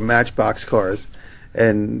or Matchbox cars,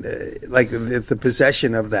 and the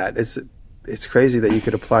possession of that. It's crazy that you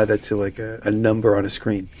could apply that to like a number on a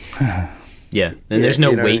screen. Yeah, and there's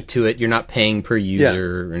no weight to it. You're not paying per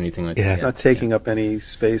user or anything like that. It's not taking up any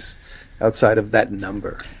space outside of that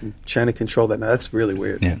number. And trying to control that. Now, that's really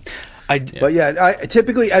weird. Yeah. But I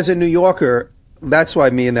typically, as a New Yorker, that's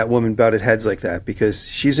why me and that woman butted heads like that, because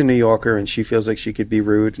she's a New Yorker and she feels like she could be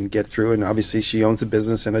rude and get through. And obviously she owns a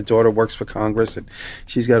business and her daughter works for Congress and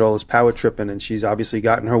she's got all this power tripping and she's obviously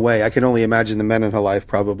gotten her way. I can only imagine the men in her life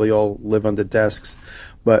probably all live under desks.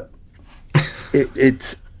 But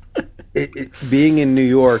being in New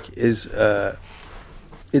York is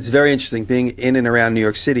it's very interesting. Being in and around New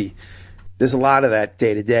York City, there's a lot of that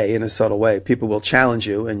day to day in a subtle way. People will challenge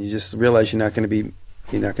you, and you just realize you're not going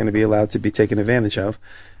to be allowed to be taken advantage of,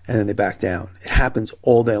 and then they back down. It happens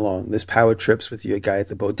all day long. There's power trips with your guy at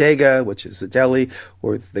the bodega, which is the deli,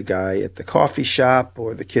 or the guy at the coffee shop,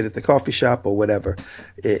 or the kid at the coffee shop, or whatever.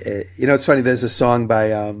 It's funny. There's a song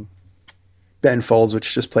by Ben Folds,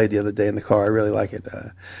 which just played the other day in the car. I really like it.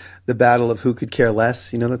 The Battle of Who Could Care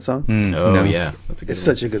Less. You know that song? No. Yeah. It's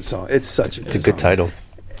such a good song. It's a good title.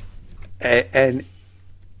 And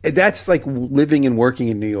that's like living and working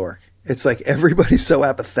in New York. It's like everybody's so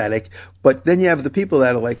apathetic, but then you have the people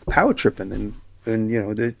that are like power tripping and you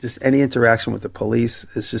know, just any interaction with the police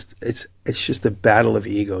is just it's just a battle of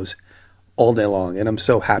egos all day long. And I'm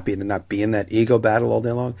so happy to not be in that ego battle all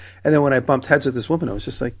day long. And then when I bumped heads with this woman, I was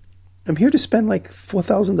just like, I'm here to spend like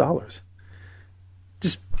 $4,000.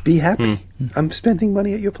 Just be happy. I'm spending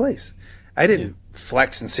money at your place. I didn't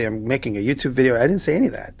flex and say I'm making a YouTube video. I didn't say any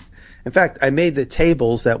of that. In fact, I made the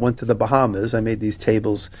tables that went to the Bahamas. I made these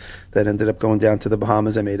tables that ended up going down to the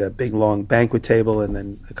Bahamas. I made a big, long banquet table and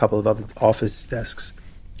then a couple of other office desks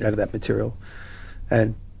out of that material.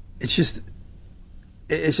 And it's just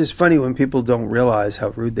funny when people don't realize how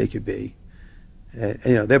rude they could be. And,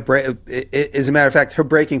 you know, as a matter of fact, her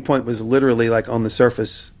breaking point was literally like on the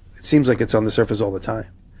surface. It seems like it's on the surface all the time.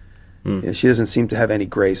 You know, she doesn't seem to have any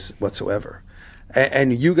grace whatsoever.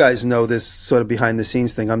 And you guys know this sort of behind the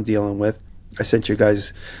scenes thing I'm dealing with. I sent you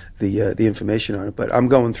guys the information on it, but I'm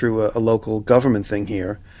going through a local government thing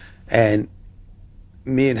here, and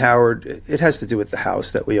me and Howard, it has to do with the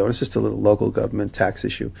house that we own. It's just a little local government tax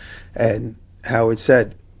issue. And Howard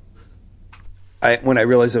said, when I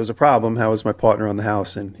realized there was a problem, Howard's my partner on the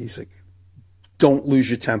house, and he's like, don't lose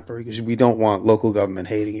your temper because we don't want local government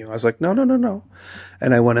hating you. I was like, no.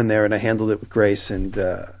 And I went in there and I handled it with grace, and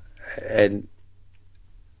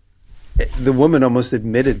the woman almost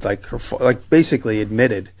admitted, basically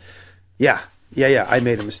admitted, yeah, I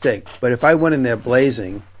made a mistake. But if I went in there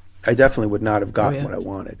blazing, I definitely would not have gotten what I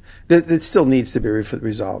wanted. It still needs to be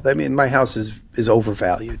resolved. I mean, my house is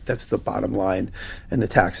overvalued. That's the bottom line, and the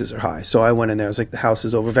taxes are high. So I went in there. I was like, the house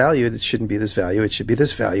is overvalued. It shouldn't be this value. It should be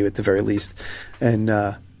this value at the very least. And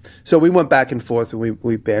so we went back and forth, and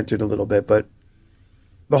we bantered a little bit. But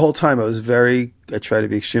the whole time I tried to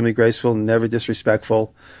be extremely graceful, never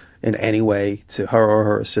disrespectful in any way to her or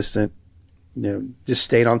her assistant. You know, just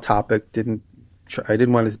stayed on topic. I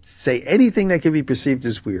didn't want to say anything that could be perceived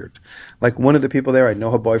as weird. Like one of the people there, I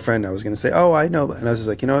know her boyfriend. I was going to say, "Oh, I know," and I was just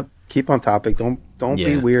like, you know what? Keep on topic. Don't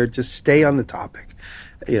be weird. Just stay on the topic.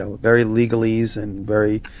 You know, very legalese and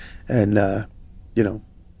very, you know,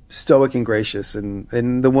 stoic and gracious. And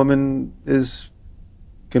the woman is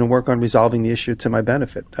going to work on resolving the issue to my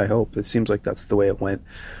benefit. I hope. It seems like that's the way it went,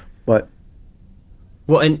 but.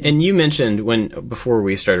 Well, and you mentioned before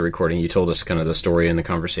we started recording, you told us kind of the story and the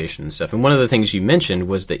conversation and stuff. And one of the things you mentioned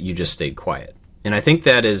was that you just stayed quiet. And I think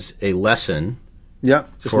that is a lesson. Yeah,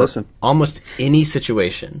 just listen. Almost any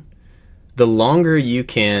situation. The longer you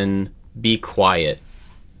can be quiet,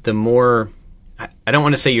 the more, I don't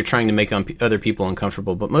want to say you're trying to make other people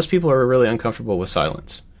uncomfortable, but most people are really uncomfortable with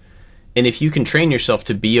silence. And if you can train yourself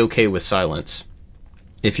to be okay with silence,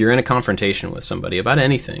 if you're in a confrontation with somebody about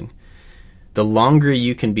anything, the longer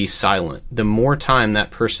you can be silent, the more time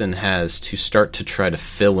that person has to start to try to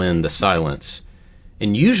fill in the silence.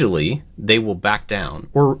 And usually they will back down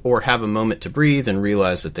or have a moment to breathe and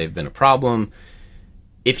realize that they've been a problem.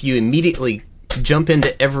 If you immediately jump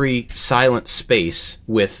into every silent space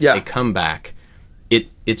with a comeback,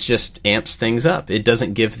 it just amps things up. It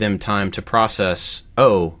doesn't give them time to process,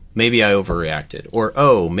 oh, maybe I overreacted, or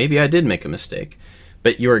oh, maybe I did make a mistake.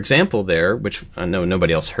 But your example there, which I know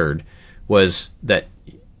nobody else heard, was that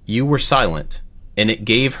you were silent, and it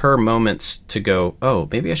gave her moments to go, oh,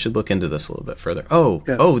 maybe I should look into this a little bit further.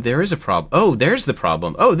 Oh, there is a problem. Oh, there's the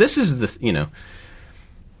problem. Oh, this is the, you know.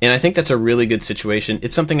 And I think that's a really good situation.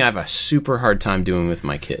 It's something I have a super hard time doing with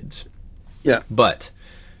my kids. Yeah. But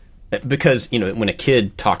because, you know, when a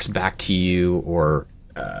kid talks back to you or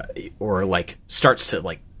like starts to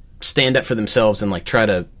like stand up for themselves and like try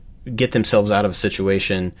to get themselves out of a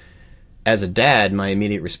situation, as a dad, my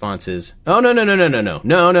immediate response is, oh, no.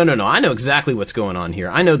 I know exactly what's going on here.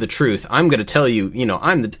 I know the truth. I'm going to tell you, you know,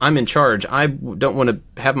 I'm in charge. I don't want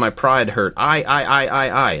to have my pride hurt.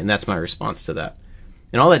 I. And that's my response to that.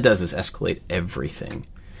 And all that does is escalate everything.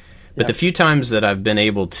 But the few times that I've been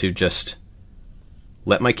able to just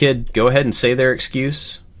let my kid go ahead and say their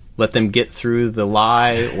excuse, let them get through the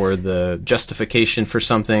lie or the justification for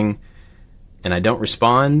something, and I don't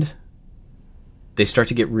respond, they start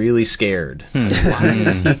to get really scared. Why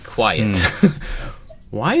is he quiet?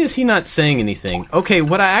 Why is he not saying anything? Okay,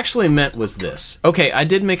 what I actually meant was this. Okay, I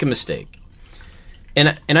did make a mistake.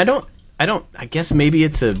 And I guess maybe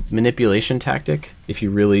it's a manipulation tactic if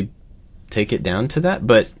you really take it down to that,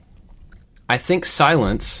 but I think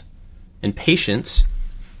silence and patience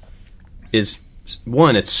is,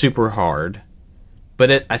 one, it's super hard,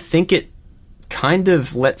 but I think it kind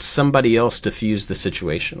of lets somebody else diffuse the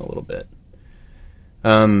situation a little bit.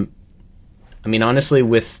 I mean, honestly,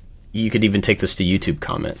 you could even take this to YouTube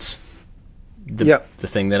comments. The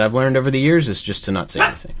thing that I've learned over the years is just to not say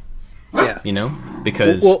anything. Yeah. You know?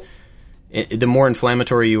 Because the more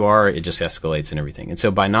inflammatory you are, it just escalates and everything. And so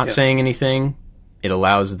by not saying anything, it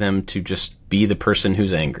allows them to just be the person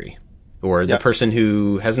who's angry. Or the person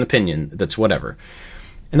who has an opinion that's whatever.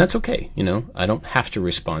 And that's okay, you know? I don't have to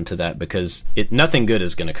respond to that because nothing good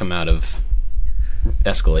is going to come out of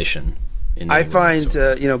escalation. I find,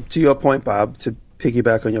 you know, to your point, Bob, to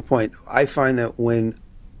piggyback on your point, I find that when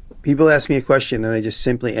people ask me a question and I just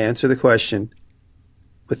simply answer the question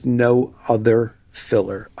with no other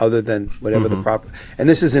filler other than whatever the proper... And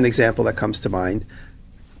this is an example that comes to mind.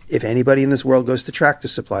 If anybody in this world goes to Tractor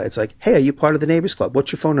Supply, it's like, hey, are you part of the Neighbors Club?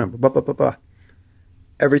 What's your phone number? Blah, blah, blah, blah.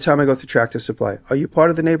 Every time I go to Tractor Supply, are you part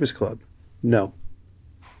of the Neighbors Club? No.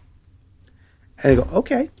 And I go,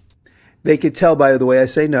 okay. They could tell by the way I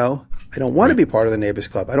say no. I don't want to be part of the Neighbors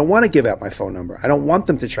Club. I don't want to give out my phone number. I don't want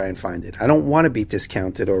them to try and find it. I don't want to be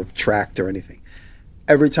discounted or tracked or anything.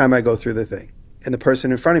 Every time I go through the thing. And the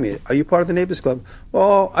person in front of me, are you part of the Neighbors Club?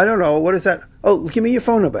 Well, I don't know. What is that? Oh, give me your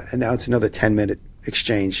phone number. And now it's another 10-minute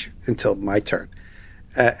exchange until my turn.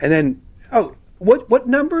 And then, oh, what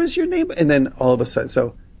number is your neighbor? And then all of a sudden,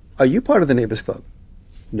 so are you part of the Neighbors Club?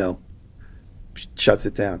 No. Shuts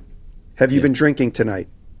it down. Have you been drinking tonight?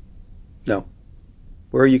 No.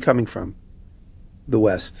 Where are you coming from? The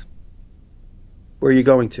West. Where are you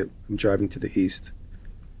going to? I'm driving to the East.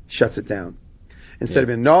 Shuts it down. Instead of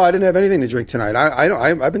being, no, I didn't have anything to drink tonight.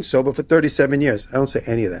 I've been sober for 37 years. I don't say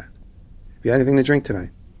any of that. Have you had anything to drink tonight?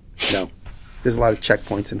 No. There's a lot of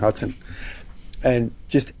checkpoints in Hudson. And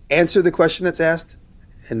just answer the question that's asked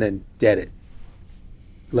and then dead it.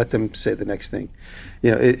 Let them say the next thing.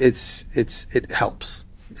 You know, it helps.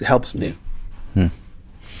 It helps me.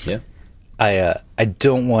 Yeah. I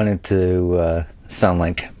don't want it to sound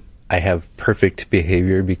like I have perfect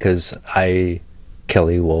behavior because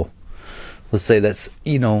Kelly will say that's,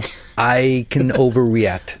 you know, I can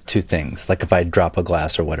overreact to things. Like if I drop a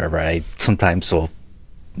glass or whatever, I sometimes will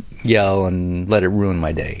yell and let it ruin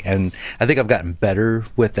my day. And I think I've gotten better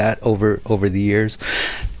with that over the years.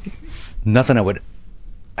 Nothing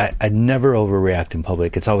I never overreact in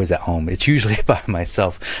public. It's always at home. It's usually by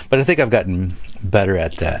myself. But I think I've gotten better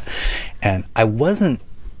at that. And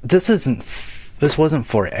this wasn't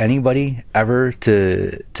for anybody ever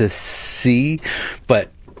to see, but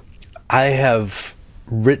I have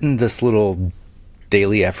written this little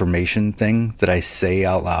daily affirmation thing that I say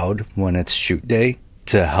out loud when it's shoot day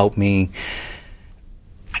to help me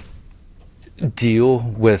deal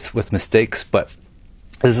with mistakes. But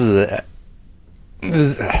this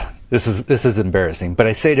is embarrassing, but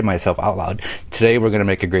I say to myself out loud, today we're going to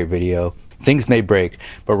make a great video. Things may break,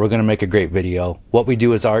 but we're going to make a great video. What we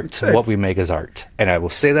do is art. What we make is art. And I will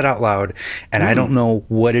say that out loud. And I don't know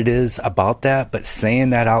what it is about that, but saying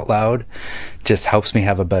that out loud just helps me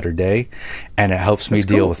have a better day. And it helps me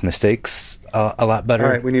deal with mistakes a lot better. All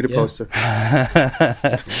right, we need a poster.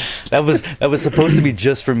 That was supposed to be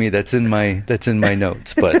just for me. That's in my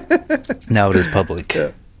notes, but now it is public.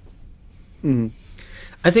 Yeah. Mm-hmm.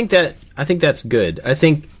 I think that's good. I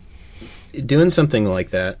think doing something like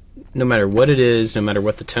that, no matter what it is, no matter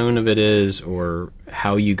what the tone of it is, or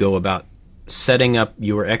how you go about setting up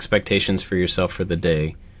your expectations for yourself for the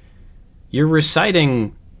day, you're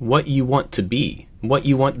reciting what you want to be, what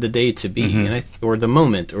you want the day to be, or the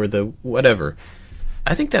moment, or the whatever.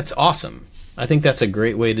 I think that's awesome. I think that's a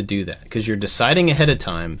great way to do that, because you're deciding ahead of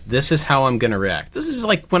time, this is how I'm going to react. This is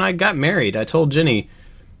like when I got married, I told Jenny,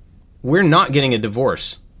 we're not getting a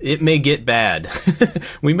divorce. It may get bad.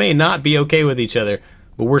 We may not be okay with each other,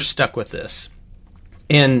 but we're stuck with this.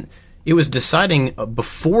 And it was deciding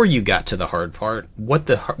before you got to the hard part what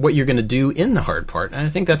you're going to do in the hard part. And I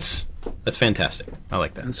think that's fantastic. I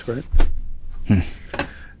like that. That's great.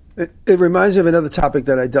 It reminds me of another topic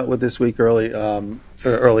that I dealt with this week earlier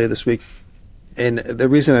this week. And the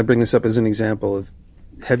reason I bring this up as an example of,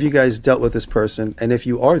 have you guys dealt with this person? And if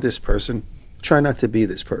you are this person, try not to be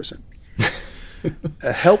this person.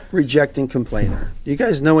 A help-rejecting complainer. Do you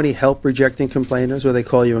guys know any help-rejecting complainers where they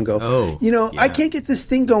call you and go, I can't get this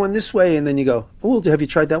thing going this way, and then you go, oh, well, have you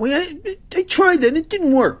tried that way? I tried that, and it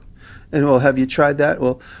didn't work. And, well, have you tried that?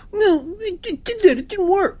 Well, no, I did that, it didn't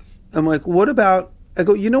work. I'm like, what about, I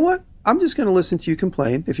go, you know what? I'm just going to listen to you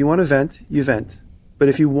complain. If you want to vent, you vent. But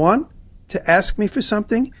if you want to ask me for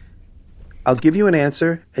something, I'll give you an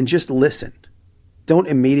answer and just listen. Don't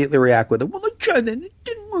immediately react with it. Well, I tried that and it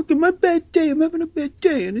didn't work. On my bad day, I'm having a bad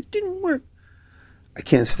day and it didn't work. I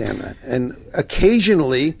can't stand that. And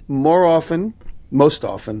occasionally, most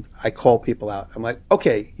often, I call people out. I'm like,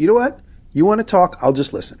 okay, you know what? You want to talk? I'll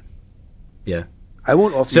just listen. Yeah. I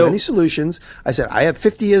won't offer you any solutions. I said, I have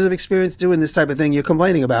 50 years of experience doing this type of thing you're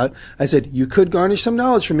complaining about. I said, you could garnish some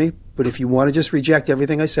knowledge from me, but if you want to just reject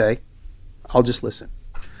everything I say, I'll just listen.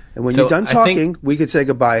 And when you're done talking, we could say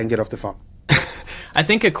goodbye and get off the phone. I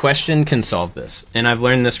think a question can solve this, and I've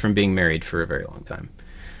learned this from being married for a very long time.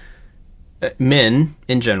 Men,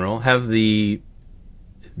 in general, have the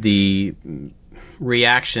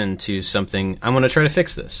reaction to something, I want to try to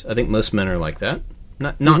fix this. I think most men are like that.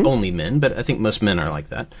 Not only men, but I think most men are like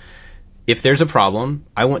that. If there's a problem,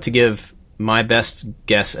 I want to give my best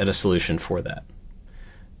guess at a solution for that.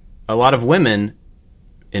 A lot of women,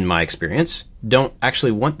 in my experience, don't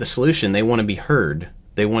actually want the solution. They want to be heard.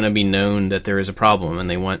 They want to be known that there is a problem, and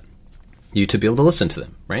they want you to be able to listen to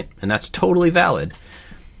them, right? And that's totally valid.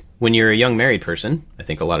 When you're a young married person, I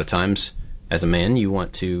think a lot of times, as a man, you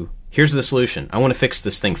want to, here's the solution. I want to fix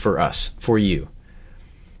this thing for us, for you.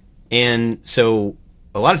 And so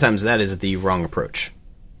a lot of times that is the wrong approach.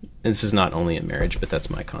 And this is not only in marriage, but that's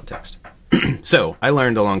my context. So I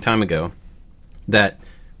learned a long time ago that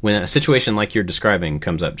when a situation like you're describing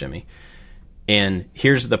comes up, Jimmy, and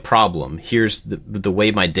here's the problem, here's the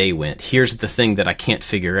way my day went, here's the thing that I can't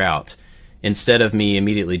figure out, instead of me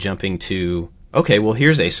immediately jumping to, okay, well,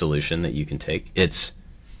 here's a solution that you can take, it's,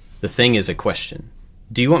 the thing is a question.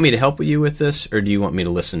 Do you want me to help you with this, or do you want me to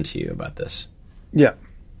listen to you about this? Yeah.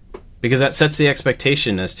 Because that sets the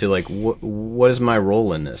expectation as to, like, what is my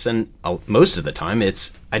role in this? And most of the time,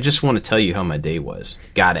 it's, I just want to tell you how my day was.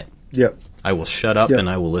 Got it. Yep. I will shut up and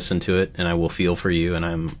I will listen to it and I will feel for you and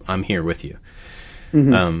I'm here with you.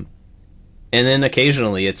 Mm-hmm. And then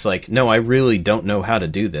occasionally it's like, no, I really don't know how to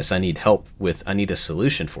do this. I need help I need a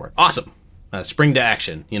solution for it. Awesome. Spring to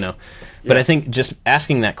action, you know. But I think just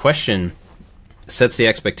asking that question sets the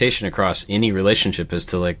expectation across any relationship as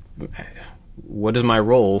to, like, what is my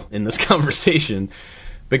role in this conversation?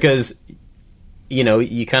 Because, you know,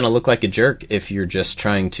 you kind of look like a jerk if you're just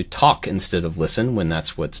trying to talk instead of listen when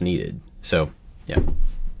that's what's needed. So, yeah,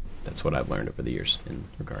 that's what I've learned over the years in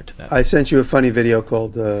regard to that. I sent you a funny video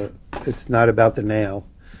called It's Not About the Nail.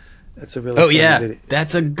 That's a really funny video.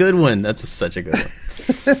 That's a good one. That's such a good one.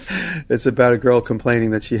 It's about a girl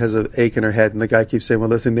complaining that she has an ache in her head, and the guy keeps saying, well,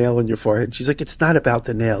 there's a nail in your forehead. And she's like, it's not about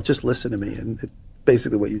the nail. Just listen to me. And it's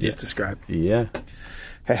basically what you just described. Yeah.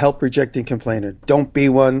 Help rejecting complainer. Don't be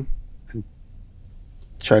one. And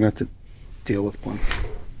try not to deal with one.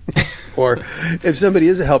 Or if somebody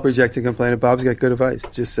is a help rejecting complainer, Bob's got good advice.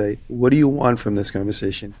 Just say, what do you want from this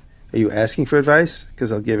conversation? Are you asking for advice?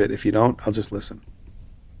 Because I'll give it. If you don't, I'll just listen.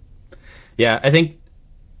 Yeah, I think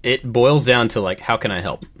it boils down to, like, how can I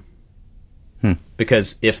help?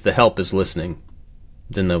 Because if the help is listening,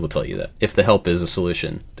 then they will tell you that. If the help is a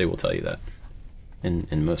solution, they will tell you that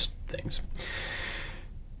in most things.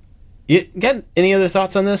 You got any other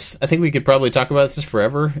thoughts on this? I think we could probably talk about this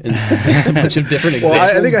forever in a bunch of different examples.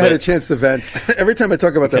 Well, I think I had a chance to vent. Every time I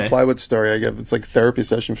talk about that plywood story, it's like a therapy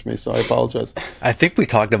session for me, so I apologize. I think we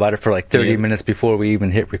talked about it for like 30 minutes before we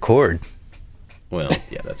even hit record. Well,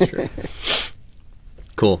 yeah, that's true.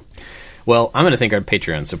 Cool. Well, I'm going to thank our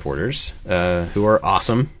Patreon supporters, who are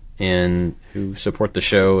awesome and who support the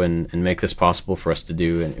show and make this possible for us to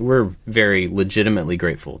do. And we're very legitimately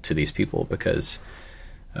grateful to these people because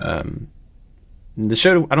the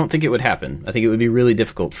show, I don't think it would happen. I think it would be really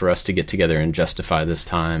difficult for us to get together and justify this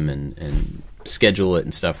time and schedule it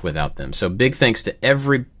and stuff without them. So big thanks to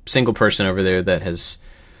every single person over there that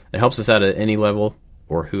helps us out at any level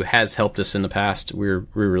or who has helped us in the past. We're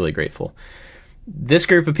really grateful. This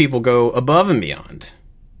group of people go above and beyond.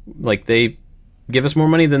 Like, they give us more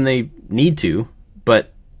money than they need to,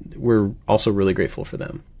 but we're also really grateful for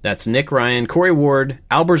them. That's Nick Ryan, Corey Ward,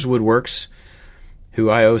 Albers Woodworks, who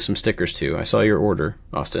I owe some stickers to. I saw your order,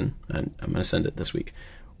 Austin, and I'm going to send it this week.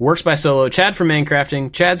 Works by Solo, Chad from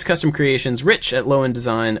Mancrafting, Chad's Custom Creations, Rich at Low End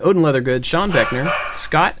Design, Odin Leather Goods, Sean Beckner,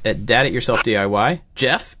 Scott at Dad It Yourself DIY,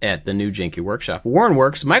 Jeff at The New Janky Workshop, Warren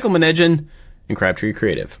Works, Michael Manedjan, and Crabtree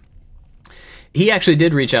Creative. He actually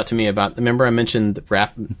did reach out to me about, remember I mentioned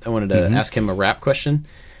rap, I wanted to ask him a rap question?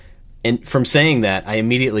 And from saying that, I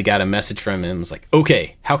immediately got a message from him and was like,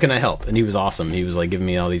 okay, how can I help? And he was awesome. He was like giving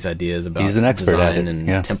me all these ideas about He's an expert design at it. and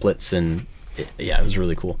templates, and it was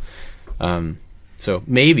really cool. So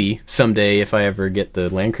maybe someday if I ever get the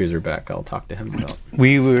Land Cruiser back, I'll talk to him about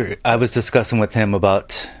I was discussing with him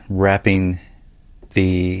about wrapping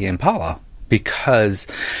the Impala because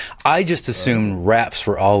I just assumed wraps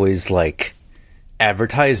were always like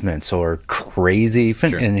advertisements or crazy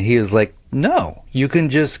Sure. And he was like, no, you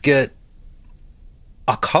can just get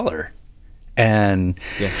a color. And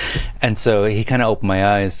and so he kind of opened my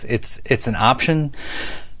eyes. It's an option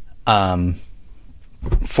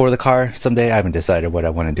for the car someday. I haven't decided what I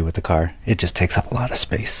want to do with the car. It just takes up a lot of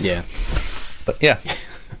space. Yeah. But yeah.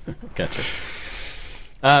 Gotcha.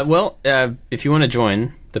 Well, if you want to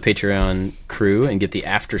join the Patreon crew and get the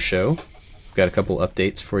after show, we've got a couple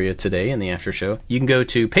updates for you today in the after show. You can go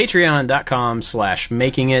to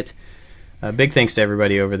patreon.com/makingit. Big thanks to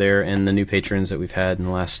everybody over there and the new patrons that we've had in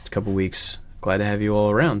the last couple weeks. Glad to have you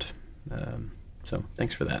all around. So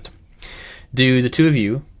thanks for that. Do the two of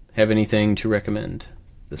you have anything to recommend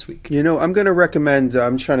this week? You know, I'm going to recommend,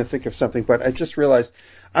 I'm trying to think of something, but I just realized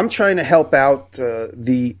I'm trying to help out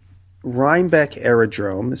the Rhinebeck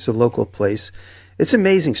Aerodrome. It's a local place. It's an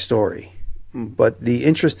amazing story, but the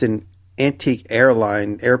interest in antique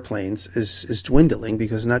airplanes is dwindling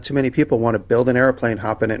because not too many people want to build an airplane,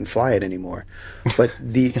 hop in it, and fly it anymore. But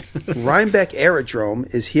the Rhinebeck Aerodrome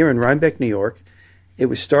is here in Rhinebeck, New York. It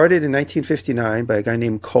was started in 1959 by a guy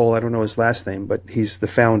named Cole. I don't know his last name, but he's the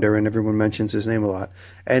founder, and everyone mentions his name a lot.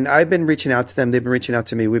 And I've been reaching out to them. They've been reaching out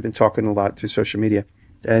to me. We've been talking a lot through social media.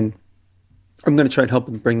 And I'm going to try and help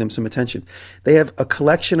them bring them some attention. They have a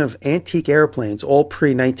collection of antique airplanes, all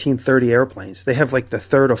pre-1930 airplanes. They have like the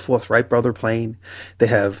third or fourth Wright brother plane. They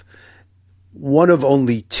have one of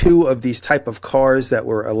only two of these type of cars that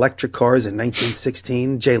were electric cars in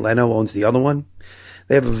 1916. Jay Leno owns the other one.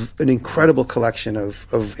 They have an incredible collection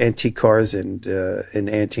of antique cars and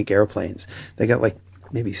antique airplanes. They got like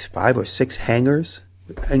maybe 5 or 6 hangars.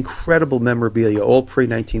 Incredible memorabilia, all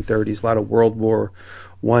pre-1930s, a lot of World War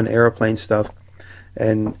I airplane stuff.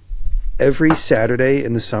 And every Saturday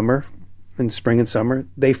in the summer, in spring and summer,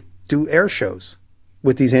 they do air shows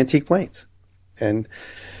with these antique planes. And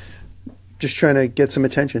just trying to get some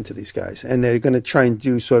attention to these guys. And they're going to try and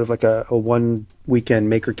do sort of like a one weekend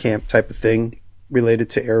maker camp type of thing related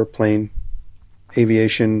to airplane,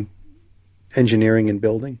 aviation, engineering, and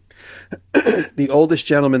building. The oldest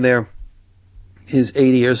gentleman there is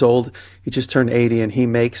 80 years old. He just turned 80, and he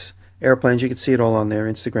makes airplanes. You can see it all on their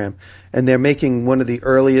Instagram. And they're making one of the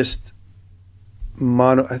earliest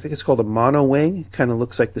I think it's called a mono wing. Kind of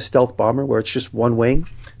looks like the stealth bomber, where it's just one wing.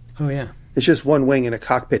 Oh, yeah. It's just one wing in a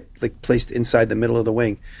cockpit, like placed inside the middle of the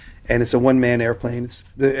wing. And it's a one-man airplane.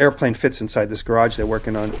 The airplane fits inside this garage they're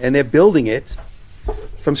working on. And they're building it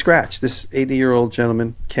from scratch. This 80-year-old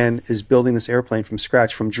gentleman, Ken, is building this airplane from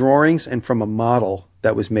scratch, from drawings and from a model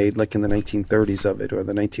that was made like in the 1930s of it or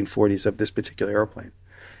the 1940s of this particular airplane.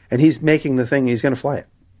 And he's making the thing. He's going to fly it.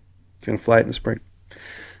 He's going to fly it in the spring.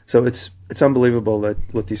 So it's unbelievable that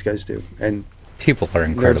what these guys do. And people are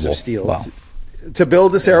incredible. Nerves of steel. Wow. To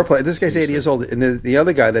build this airplane, this guy's 80 years old, and the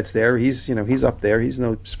other guy that's there, he's up there. He's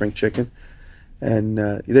no spring chicken. And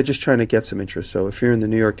they're just trying to get some interest. So if you're in the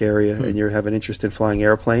New York area and you have an interest in flying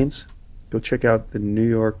airplanes, go check out the New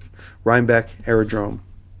York Rhinebeck Aerodrome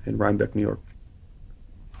in Rhinebeck, New York.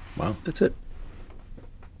 Wow. That's it.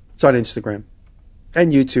 It's on Instagram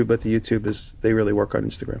and YouTube, but the YouTube they really work on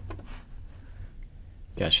Instagram.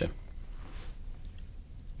 Gotcha.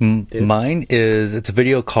 Mine it's a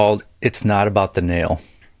video called "It's Not About the Nail."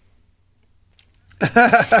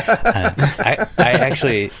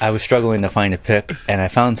 I was struggling to find a pick, and I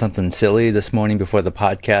found something silly this morning before the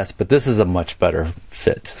podcast, but this is a much better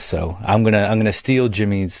fit. So I'm gonna steal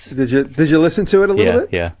Jimmy's. Did you listen to it a little bit?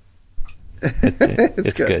 Yeah.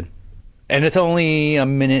 It's good. And it's only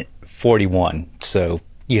 1:41, so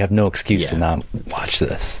you have no excuse to not watch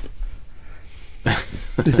this.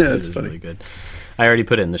 That's funny. Really good. I already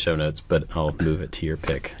put it in the show notes, but I'll move it to your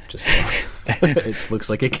pick. Just so it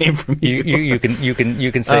looks like it came from you. You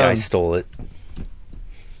can say I stole it.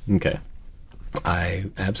 Okay, I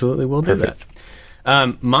absolutely will do that.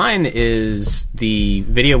 Mine is the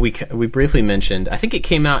video we briefly mentioned. I think it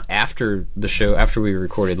came out after the show, after we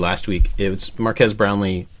recorded last week. It was Marques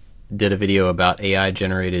Brownlee did a video about AI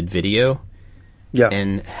generated video,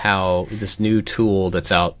 and how this new tool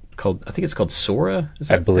that's out called, I think it's called Sora.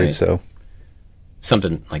 I believe so.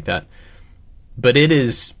 Something like that. But it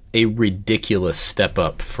is a ridiculous step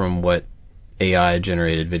up from what AI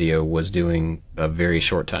generated video was doing a very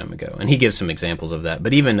short time ago. And he gives some examples of that.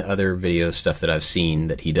 But even other video stuff that I've seen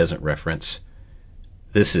that he doesn't reference,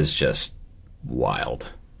 this is just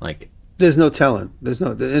wild. Like, there's no telling.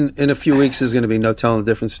 In a few weeks there's going to be no telling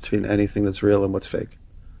the difference between anything that's real and what's fake.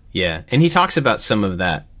 Yeah, and he talks about some of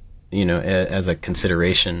that, as a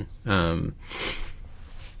consideration.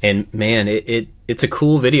 And man, it's a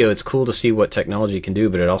cool video. It's cool to see what technology can do,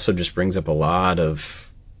 but it also just brings up a lot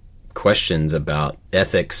of questions about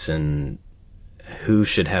ethics and who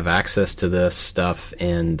should have access to this stuff,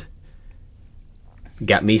 and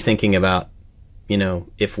got me thinking about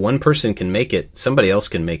if one person can make it, somebody else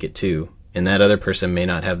can make it too, and that other person may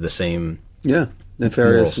not have the same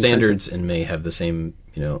moral standards and may have the same.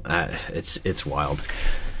 It's wild.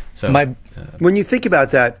 So when you think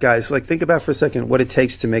about that, guys, like think about for a second what it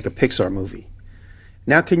takes to make a Pixar movie.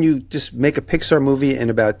 Now, can you just make a Pixar movie in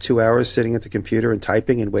about 2 hours, sitting at the computer and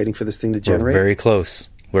typing and waiting for this thing to generate?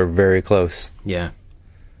 We're very close. Yeah.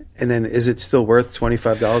 And then, is it still worth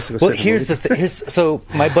 $25 to go? Well, here's the thing. So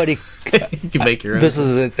my buddy, you can make your own. This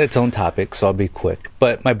is its own topic, so I'll be quick.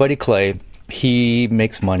 But my buddy Clay, he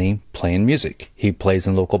makes money playing music. He plays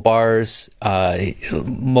in local bars.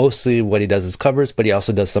 Mostly, what he does is covers, but he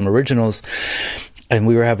also does some originals. And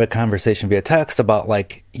we were having a conversation via text about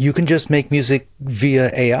like you can just make music via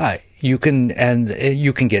AI. You can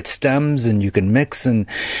get stems and you can mix and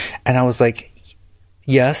I was like,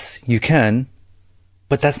 yes, you can,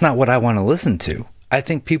 but that's not what I want to listen to. I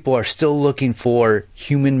think people are still looking for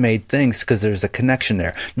human-made things because there's a connection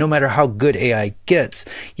there. No matter how good AI gets,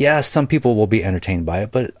 some people will be entertained by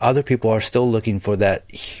it, but other people are still looking for that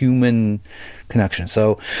human connection.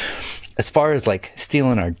 So as far as like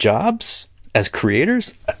stealing our jobs as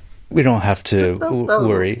creators, we don't have to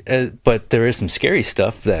worry. But there is some scary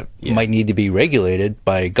stuff that might need to be regulated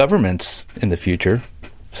by governments in the future.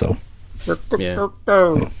 So,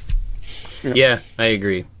 yeah, I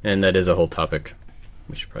agree. And that is a whole topic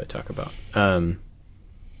we should probably talk about.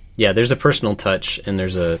 There's a personal touch and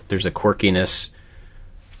there's a quirkiness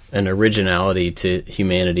and originality to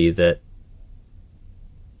humanity that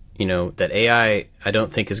that AI I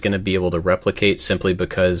don't think is going to be able to replicate simply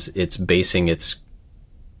because it's basing its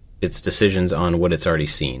decisions on what it's already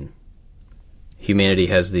seen. Humanity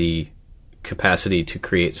has the capacity to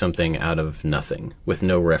create something out of nothing with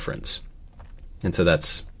no reference. And so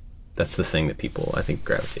that's the thing that people I think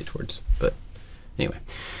gravitate towards. But anyway.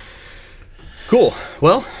 Cool.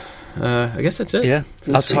 Well, I guess that's it. Yeah.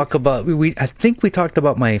 I'll talk about I think we talked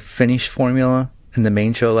about my Finnish formula in the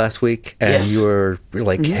main show last week, and you were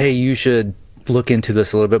like, hey, you should look into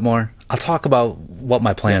this a little bit more. I'll talk about what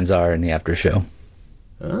my plans are in the after show.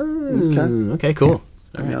 Okay, cool.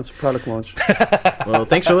 Now it's a product launch. Well,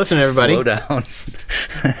 thanks for listening, everybody. Slow down.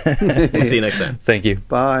 We'll see you next time. Thank you.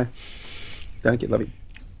 Bye. Thank you. Love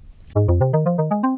you.